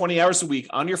 15 to 20 hours a week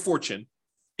on your fortune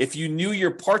if you knew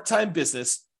your part-time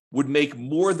business would make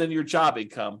more than your job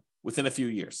income within a few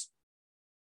years?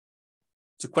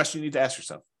 It's a question you need to ask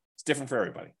yourself. It's different for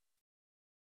everybody.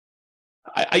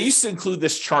 I used to include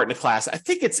this chart in a class. I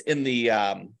think it's in the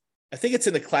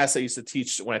class I used to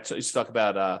teach when I used to talk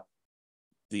about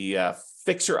the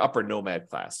Fixer Upper Nomad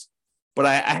class. But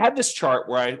I had this chart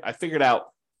where I figured out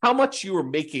how much you were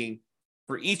making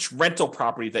for each rental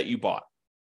property that you bought.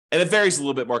 And it varies a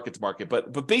little bit market to market,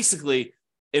 but basically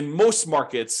in most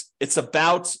markets, it's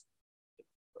about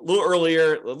a little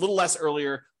earlier, a little less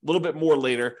earlier, a little bit more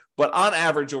later, but on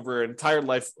average over an entire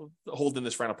life holding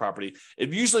this rental property, it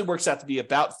usually works out to be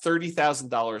about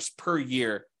 $30,000 per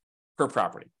year per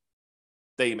property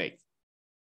that you make.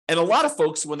 And a lot of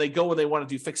folks, when they want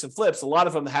to do fix and flips, a lot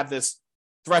of them have this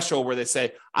threshold where they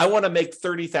say, I want to make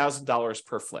 $30,000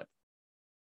 per flip.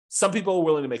 Some people are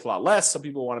willing to make a lot less. Some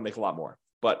people want to make a lot more.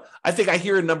 But I think I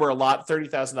hear a number a lot,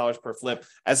 $30,000 per flip,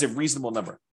 as a reasonable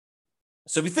number.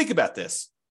 So if you think about this,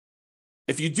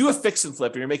 if you do a fix and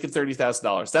flip and you're making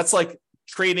 $30,000, that's like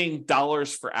trading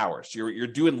dollars for hours. You're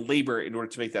doing labor in order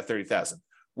to make that $30,000.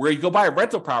 Where you go buy a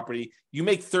rental property, you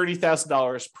make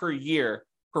 $30,000 per year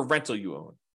per rental you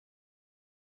own.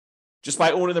 Just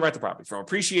by owning the rental property, from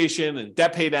appreciation and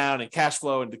debt pay down and cash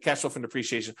flow from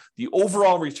depreciation, the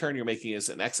overall return you're making is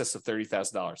in excess of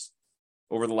 $30,000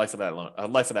 over the life of that loan,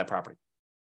 life of that property.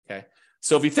 Okay,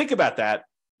 so if you think about that,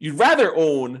 you'd rather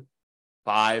own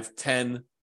 5, 10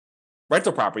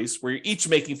 rental properties where you're each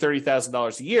making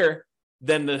 $30,000 a year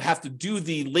than to have to do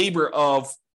the labor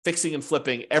of fixing and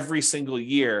flipping every single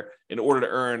year in order to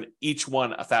earn each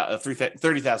one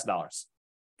 $30,000.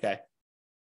 Okay.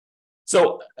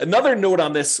 So another note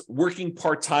on this working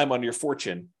part-time on your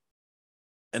fortune,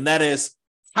 and that is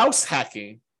house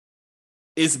hacking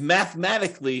is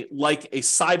mathematically like a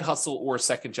side hustle or a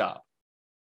second job.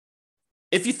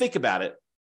 If you think about it,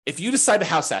 if you decide to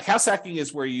house hacking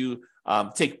is where you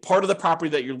take part of the property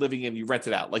that you're living in, you rent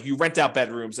it out. Like you rent out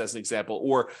bedrooms as an example,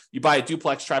 or you buy a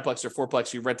duplex, triplex, or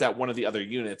fourplex, you rent out one of the other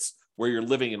units where you're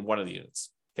living in one of the units.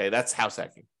 Okay, that's house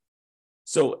hacking.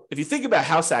 So if you think about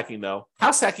house hacking, though,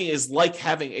 house hacking is like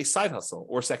having a side hustle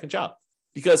or second job.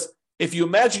 Because if you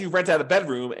imagine you rent out a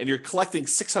bedroom and you're collecting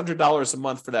 $600 a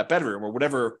month for that bedroom, or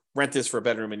whatever rent is for a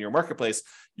bedroom in your marketplace,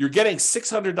 you're getting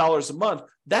 $600 a month.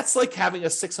 That's like having a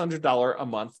 $600 a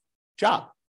month job,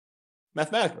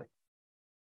 mathematically.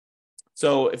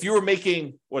 So if you were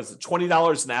making,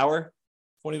 $20 an hour,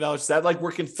 $20, is that like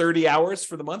working 30 hours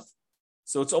for the month?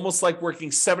 So it's almost like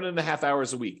working 7.5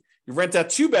 hours a week. You rent out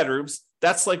 2 bedrooms,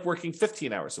 that's like working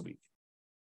 15 hours a week.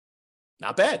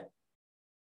 Not bad.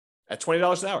 At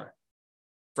 $20 an hour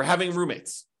for having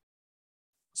roommates.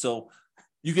 So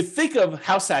you could think of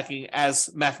house hacking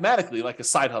as mathematically like a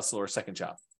side hustle or a second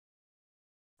job.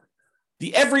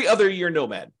 The every other year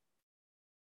nomad.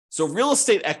 So real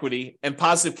estate equity and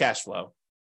positive cash flow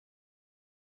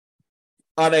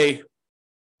on a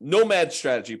nomad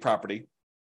strategy property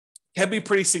can be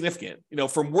pretty significant. You know,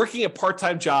 from working a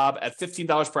part-time job at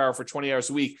 $15 per hour for 20 hours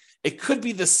a week, it could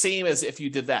be the same as if you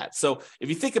did that. So if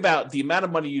you think about the amount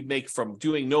of money you'd make from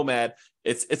doing nomad,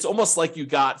 it's almost like you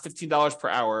got $15 per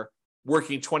hour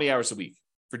working 20 hours a week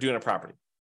for doing a property.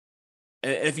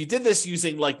 And if you did this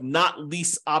using like not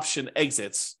lease option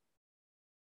exits,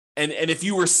 and if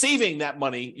you were saving that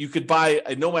money, you could buy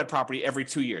a nomad property every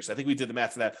 2 years. I think we did the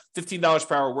math for that. $15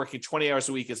 per hour working 20 hours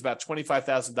a week is about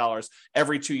 $25,000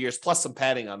 every 2 years, plus some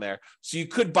padding on there. So you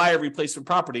could buy a replacement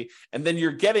property, and then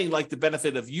you're getting like the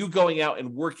benefit of you going out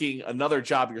and working another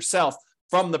job yourself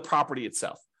from the property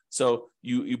itself. So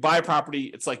you buy a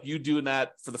property, it's like you doing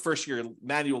that for the first year,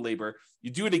 manual labor. You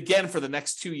do it again for the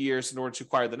next 2 years in order to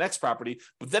acquire the next property,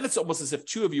 but then it's almost as if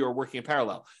 2 of you are working in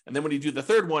parallel. And then when you do the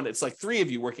third one, it's like 3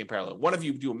 of you working in parallel. 1 of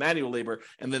you do a manual labor,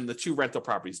 and then the 2 rental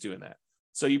properties doing that.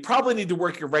 So you probably need to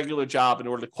work your regular job in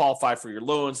order to qualify for your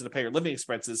loans and to pay your living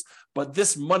expenses, but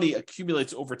this money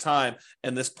accumulates over time,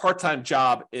 and this part-time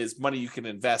job is money you can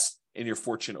invest in your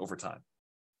fortune over time.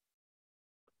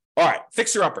 All right,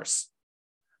 fixer-uppers.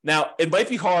 Now, it might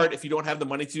be hard if you don't have the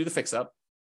money to do the fix-up.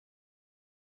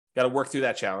 Got to work through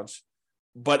that challenge.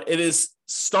 But it is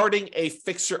starting a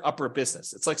fixer-upper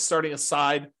business. It's like starting a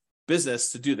side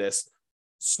business to do this.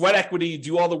 Sweat equity, you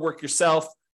do all the work yourself.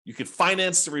 You could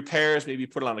finance the repairs, maybe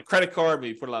put it on a credit card,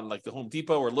 maybe put it on like the Home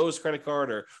Depot or Lowe's credit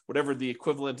card or whatever the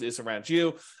equivalent is around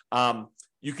you.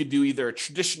 You could do either a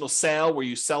traditional sale where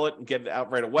you sell it and get it out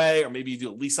right away, or maybe you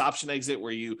do a lease option exit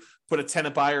where you put a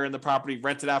tenant buyer in the property,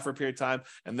 rent it out for a period of time,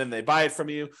 and then they buy it from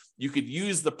you. You could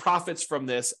use the profits from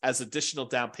this as additional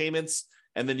down payments,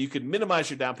 and then you could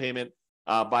minimize your down payment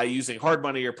by using hard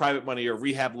money or private money or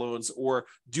rehab loans, or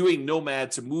doing nomad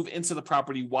to move into the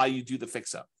property while you do the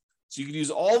fix-up. So you can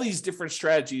use all these different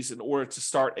strategies in order to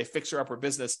start a fixer-upper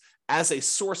business as a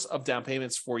source of down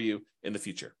payments for you in the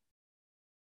future.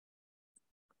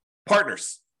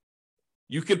 Partners.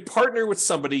 You could partner with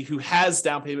somebody who has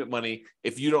down payment money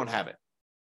if you don't have it.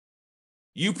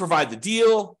 You provide the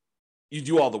deal, you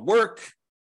do all the work,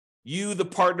 you, the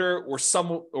partner, or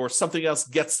something else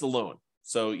gets the loan.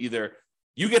 So either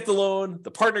You get the loan,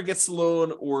 the partner gets the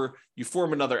loan, or you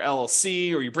form another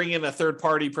LLC, or you bring in a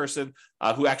third-party person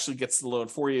who actually gets the loan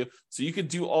for you. So you could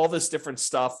do all this different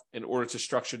stuff in order to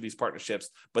structure these partnerships,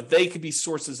 but they could be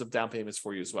sources of down payments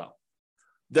for you as well.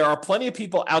 There are plenty of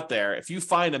people out there, if you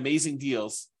find amazing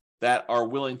deals, that are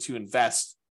willing to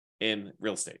invest in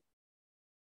real estate.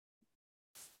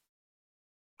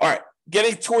 All right,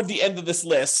 getting toward the end of this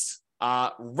list,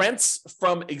 rents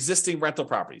from existing rental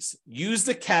properties. Use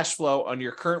the cash flow on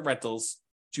your current rentals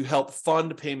to help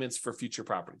fund payments for future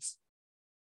properties.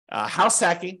 House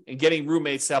hacking and getting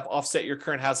roommates to help offset your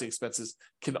current housing expenses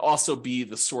can also be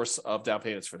the source of down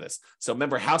payments for this. So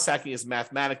remember, house hacking is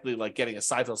mathematically like getting a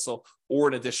side hustle or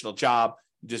an additional job.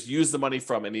 You just use the money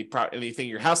from anything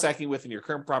you're house hacking with in your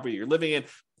current property you're living in,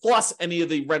 plus any of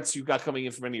the rents you've got coming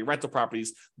in from any of your rental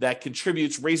properties that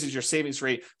contributes, raises your savings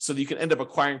rate so that you can end up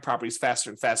acquiring properties faster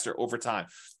and faster over time.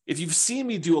 If you've seen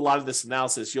me do a lot of this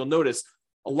analysis, you'll notice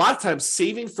a lot of times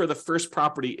saving for the first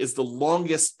property is the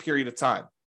longest period of time.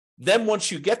 Then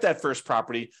once you get that first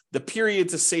property, the period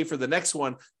to save for the next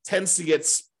one tends to get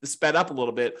sped up a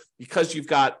little bit because you've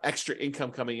got extra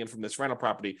income coming in from this rental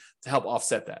property to help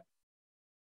offset that.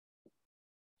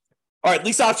 All right,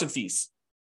 lease option fees.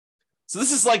 So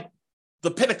this is like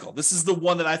the pinnacle. This is the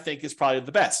one that I think is probably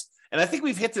the best. And I think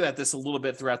we've hinted at this a little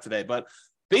bit throughout today, but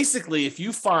basically if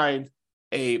you find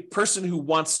a person who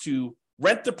wants to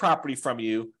rent the property from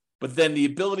you, but then the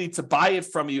ability to buy it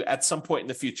from you at some point in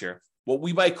the future, what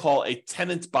we might call a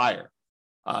tenant buyer.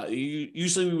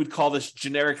 Usually we would call this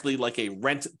generically like a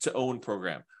rent to own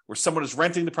program, where someone is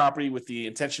renting the property with the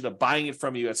intention of buying it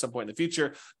from you at some point in the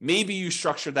future. Maybe you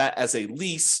structure that as a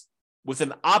lease with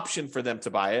an option for them to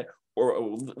buy it, or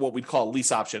what we'd call a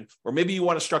lease option, or maybe you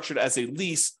want to structure it as a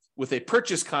lease with a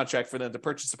purchase contract for them to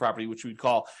purchase the property, which we'd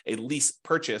call a lease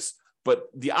purchase. But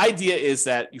the idea is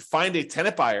that you find a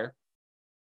tenant buyer,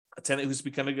 a tenant who's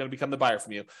going to become the buyer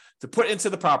from you, to put into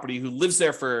the property, who lives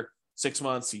there for 6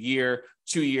 months, a year,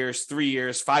 2 years, 3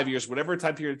 years, 5 years, whatever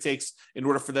time period it takes in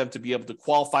order for them to be able to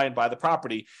qualify and buy the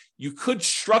property. You could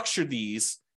structure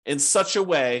these in such a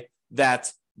way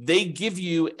that they give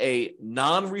you a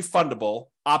non-refundable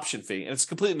option fee, and it's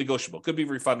completely negotiable. It could be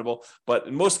refundable, but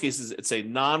in most cases, it's a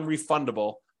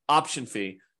non-refundable option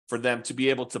fee for them to be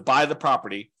able to buy the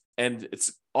property. And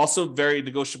it's also very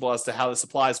negotiable as to how this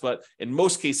applies, but in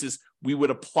most cases, we would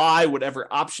apply whatever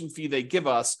option fee they give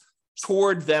us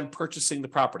toward them purchasing the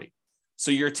property.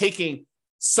 So you're taking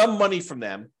some money from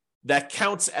them that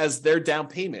counts as their down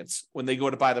payments when they go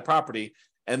to buy the property,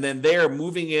 and then they're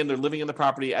moving in, they're living in the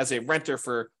property as a renter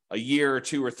for a year or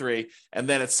 2 or 3, and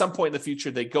then at some point in the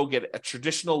future, they go get a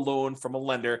traditional loan from a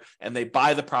lender, and they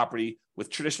buy the property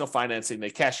with traditional financing, they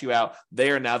cash you out,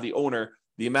 they are now the owner.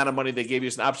 The amount of money they gave you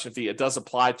as an option fee, it does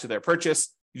apply to their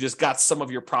purchase. You just got some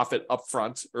of your profit up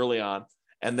front early on,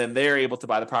 and then they're able to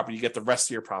buy the property. You get the rest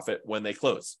of your profit when they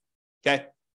close. Okay.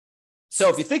 So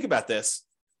if you think about this,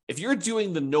 if you're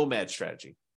doing the nomad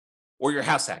strategy or you're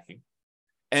house hacking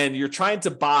and you're trying to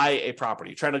buy a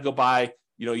property, trying to go buy,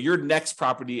 your next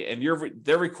property, and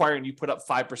they're requiring you put up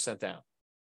 5% down.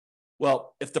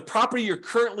 Well, if the property you're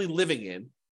currently living in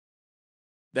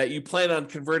that you plan on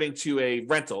converting to a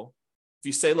rental, if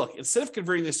you say, look, instead of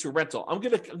converting this to a rental, I'm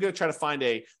going to try to find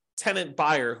a tenant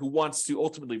buyer who wants to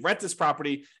ultimately rent this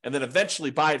property and then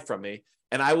eventually buy it from me.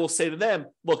 And I will say to them,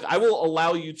 look, I will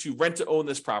allow you to rent to own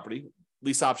this property,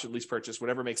 lease option, lease purchase,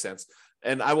 whatever makes sense.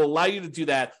 And I will allow you to do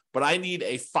that, but I need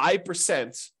a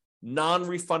 5%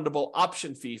 non-refundable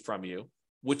option fee from you,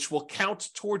 which will count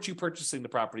towards you purchasing the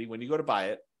property when you go to buy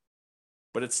it,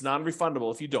 but it's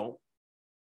non-refundable if you don't,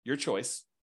 your choice.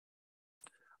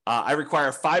 I require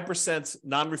a 5%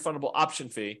 non-refundable option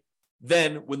fee.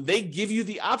 Then when they give you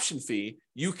the option fee,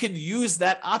 you can use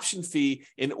that option fee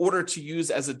in order to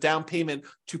use as a down payment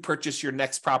to purchase your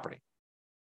next property.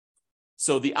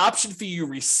 So the option fee you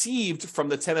received from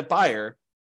the tenant buyer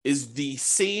is the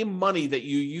same money that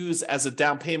you use as a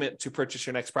down payment to purchase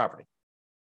your next property.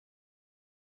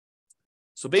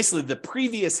 So basically, the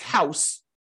previous house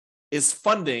is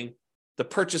funding the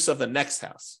purchase of the next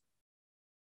house.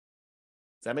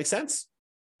 Does that make sense?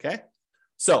 Okay.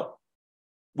 So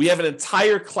we have an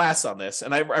entire class on this,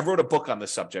 and I wrote a book on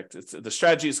this subject. The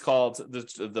strategy is called,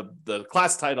 the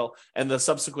class title and the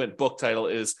subsequent book title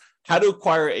is How to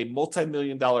Acquire a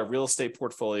Multi-Million-Dollar Real Estate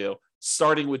Portfolio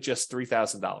Starting with Just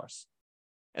 $3,000.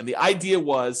 And the idea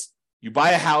was you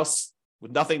buy a house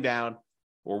with nothing down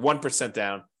or 1%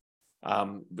 down,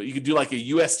 but you could do like a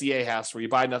USDA house where you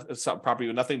buy some property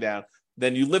with nothing down.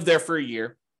 Then you live there for a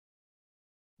year.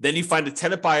 Then you find a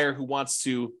tenant buyer who wants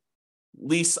to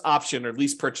lease option or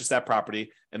lease purchase that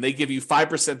property, and they give you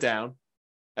 5% down.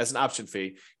 as an option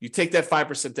fee. You take that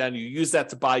 5% down, you use that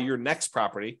to buy your next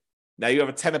property. Now you have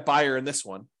a tenant buyer in this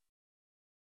one.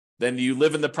 Then you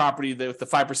live in the property with the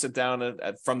 5% down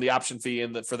from the option fee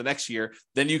for the next year.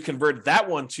 Then you convert that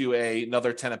one to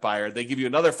another tenant buyer. They give you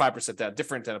another 5% down,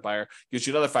 different tenant buyer gives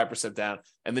you another 5% down.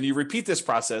 And then you repeat this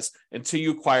process until you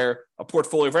acquire a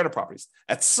portfolio of rental properties.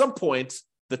 At some point,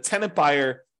 the tenant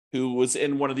buyer who was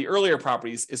in one of the earlier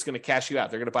properties is going to cash you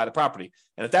out. They're going to buy the property.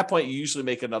 And at that point, you usually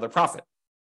make another profit.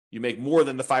 You make more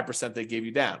than the 5% they gave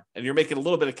you down. And you're making a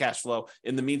little bit of cash flow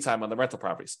in the meantime on the rental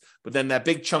properties. But then that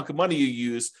big chunk of money you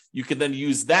use, you can then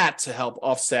use that to help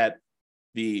offset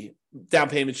the down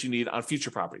payments you need on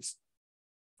future properties.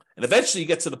 And eventually you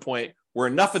get to the point where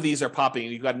enough of these are popping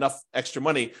and you've got enough extra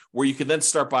money where you can then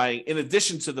start buying, in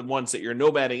addition to the ones that you're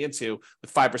nomading into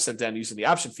with 5% down using the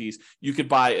option fees, you could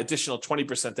buy additional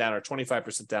 20% down or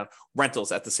 25% down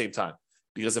rentals at the same time.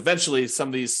 Because eventually some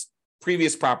of these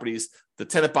previous properties, the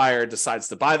tenant buyer decides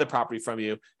to buy the property from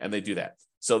you and they do that.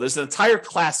 So there's an entire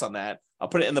class on that. I'll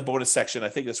put it in the bonus section. I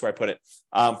think that's where I put it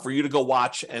for you to go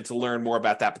watch and to learn more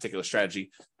about that particular strategy.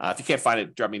 If you can't find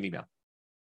it, drop me an email.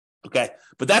 Okay.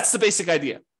 But that's the basic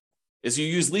idea is you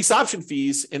use lease option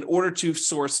fees in order to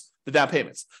source the down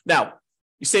payments. Now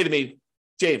you say to me,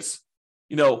 James,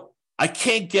 I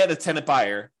can't get a tenant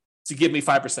buyer to give me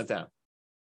 5% down.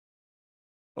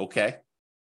 Okay.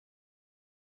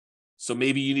 So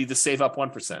maybe you need to save up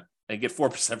 1% and get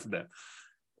 4% from them.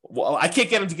 Well, I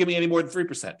can't get them to give me any more than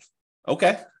 3%.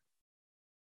 Okay.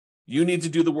 You need to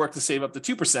do the work to save up the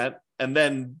 2% and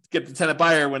then get the tenant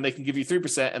buyer when they can give you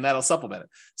 3% and that'll supplement it.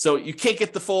 So you can't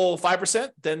get the full 5%,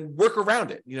 then work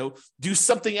around it. Do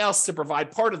something else to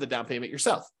provide part of the down payment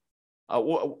yourself.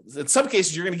 In some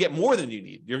cases, you're going to get more than you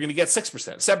need. You're going to get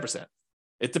 6%, 7%.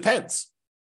 It depends.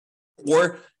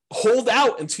 Or hold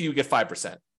out until you get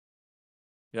 5%.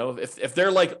 If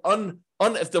they're like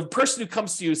if the person who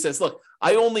comes to you says, look,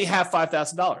 I only have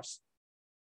 $5,000.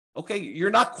 Okay,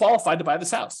 you're not qualified to buy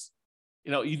this house.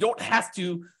 You don't have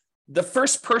to, the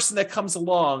first person that comes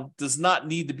along does not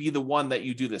need to be the one that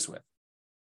you do this with.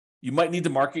 You might need to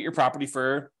market your property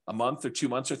for a month or 2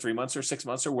 months or 3 months or 6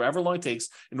 months or wherever long it takes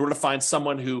in order to find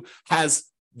someone who has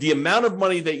the amount of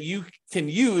money that you can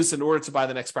use in order to buy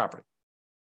the next property.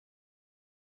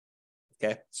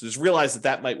 Okay, so just realize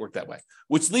that might work that way,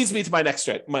 which leads me to my next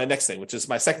thing, which is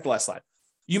my second to last slide.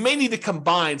 You may need to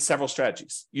combine several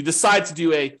strategies. You decide to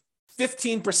do a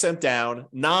 15% down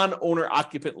non-owner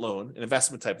occupant loan, an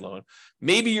investment type loan.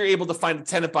 Maybe you're able to find a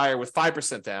tenant buyer with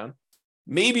 5% down.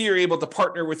 Maybe you're able to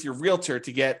partner with your realtor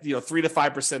to get 3 to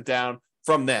 5% down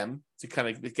from them to kind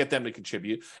of get them to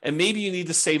contribute. And maybe you need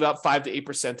to save up 5 to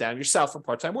 8% down yourself for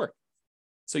part-time work.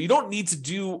 So you don't need to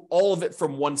do all of it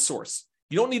from one source.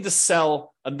 You don't need to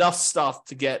sell enough stuff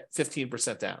to get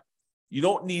 15% down. You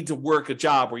don't need to work a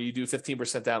job where you do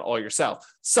 15% down all yourself.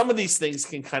 Some of these things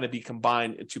can kind of be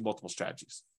combined into multiple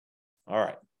strategies. All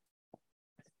right.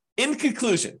 In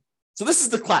conclusion, so this is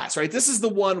the class, right? This is the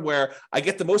one where I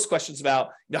get the most questions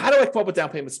about, how do I come up with down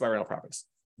payments to my rental properties?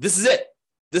 This is it.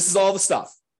 This is all the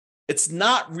stuff. It's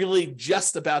not really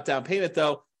just about down payment,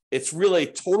 though. It's really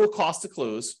total cost to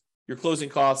close, your closing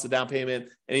costs, the down payment,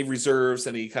 any reserves,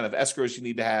 any kind of escrows you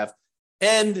need to have,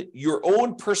 and your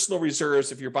own personal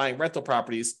reserves if you're buying rental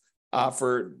properties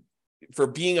for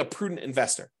being a prudent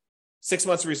investor. 6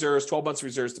 months of reserves, 12 months of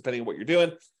reserves, depending on what you're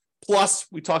doing. Plus,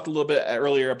 we talked a little bit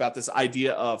earlier about this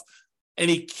idea of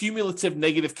any cumulative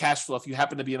negative cash flow if you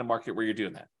happen to be in a market where you're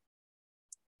doing that.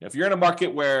 If you're in a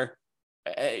market where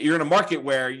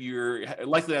you're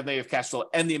likely to have negative cash flow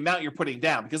and the amount you're putting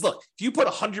down, because look, if you put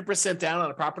 100% down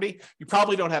on a property, you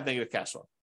probably don't have negative cash flow.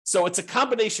 So it's a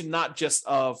combination not just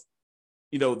of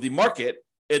the market,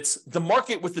 it's the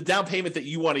market with the down payment that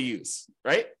you want to use,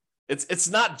 right? It's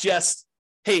not just,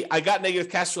 hey, I got negative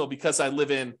cash flow because I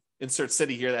live in insert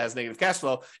city here that has negative cash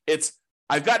flow. It's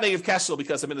I've got negative cash flow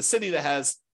because I'm in a city that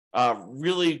has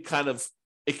really kind of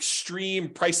extreme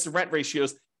price to rent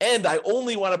ratios, and I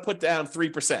only want to put down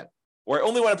 3%, or I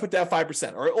only want to put down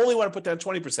 5%, or I only want to put down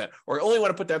 20%, or I only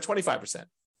want to put down 25%.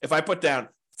 If I put down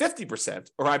 50%,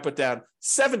 or I put down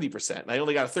 70%, and I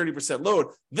only got a 30% load,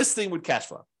 this thing would cash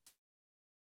flow.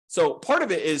 So part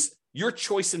of it is your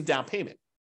choice in down payment.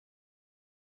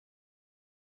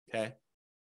 Okay.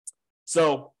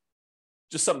 So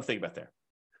just something to think about there.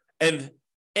 And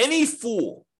any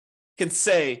fool can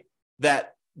say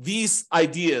that these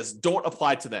ideas don't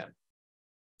apply to them.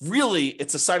 Really,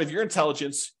 it's a sign of your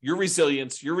intelligence, your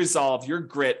resilience, your resolve, your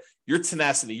grit, your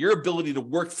tenacity, your ability to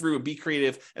work through and be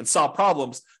creative and solve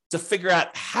problems to figure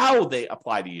out how they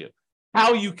apply to you,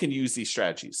 how you can use these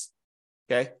strategies.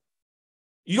 Okay.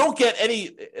 You don't get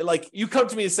any, like, you come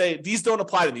to me and say, these don't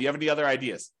apply to me. You have any other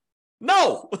ideas?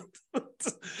 No.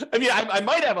 I mean, I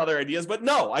might have other ideas, but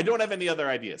no, I don't have any other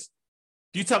ideas.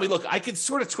 You tell me, look, I could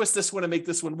sort of twist this one and make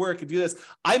this one work and do this.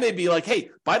 I may be like, hey,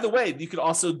 by the way, you could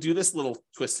also do this little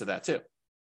twist to that too.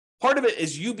 Part of it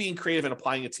is you being creative and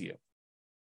applying it to you.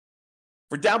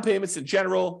 For down payments in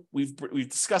general, we've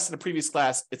discussed in a previous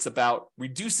class, it's about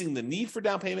reducing the need for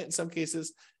down payment in some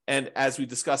cases. And as we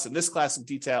discussed in this class in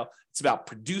detail, it's about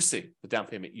producing the down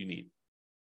payment you need.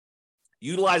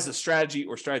 Utilize a strategy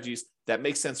or strategies that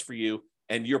make sense for you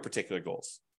and your particular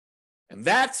goals. And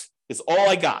that is all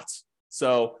I got.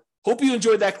 So hope you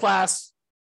enjoyed that class.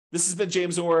 This has been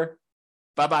James Orr.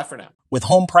 Bye-bye for now. With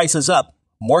home prices up,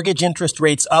 mortgage interest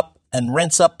rates up, and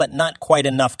rents up but not quite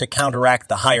enough to counteract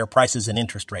the higher prices and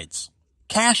interest rates,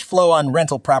 cash flow on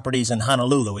rental properties in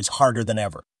Honolulu is harder than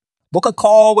ever. Book a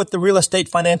call with the Real Estate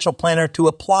Financial Planner to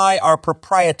apply our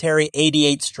proprietary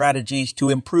 88 strategies to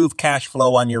improve cash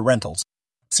flow on your rentals.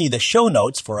 See the show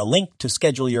notes for a link to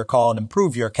schedule your call and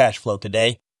improve your cash flow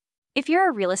today. If you're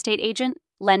a real estate agent,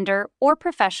 lender, or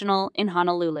professional in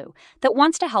Honolulu that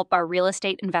wants to help our real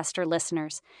estate investor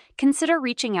listeners, consider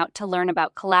reaching out to learn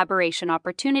about collaboration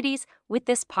opportunities with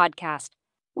this podcast.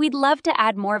 We'd love to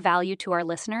add more value to our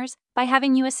listeners by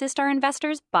having you assist our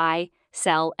investors buy,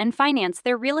 sell, and finance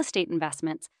their real estate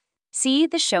investments. See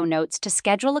the show notes to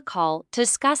schedule a call to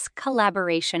discuss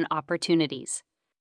collaboration opportunities.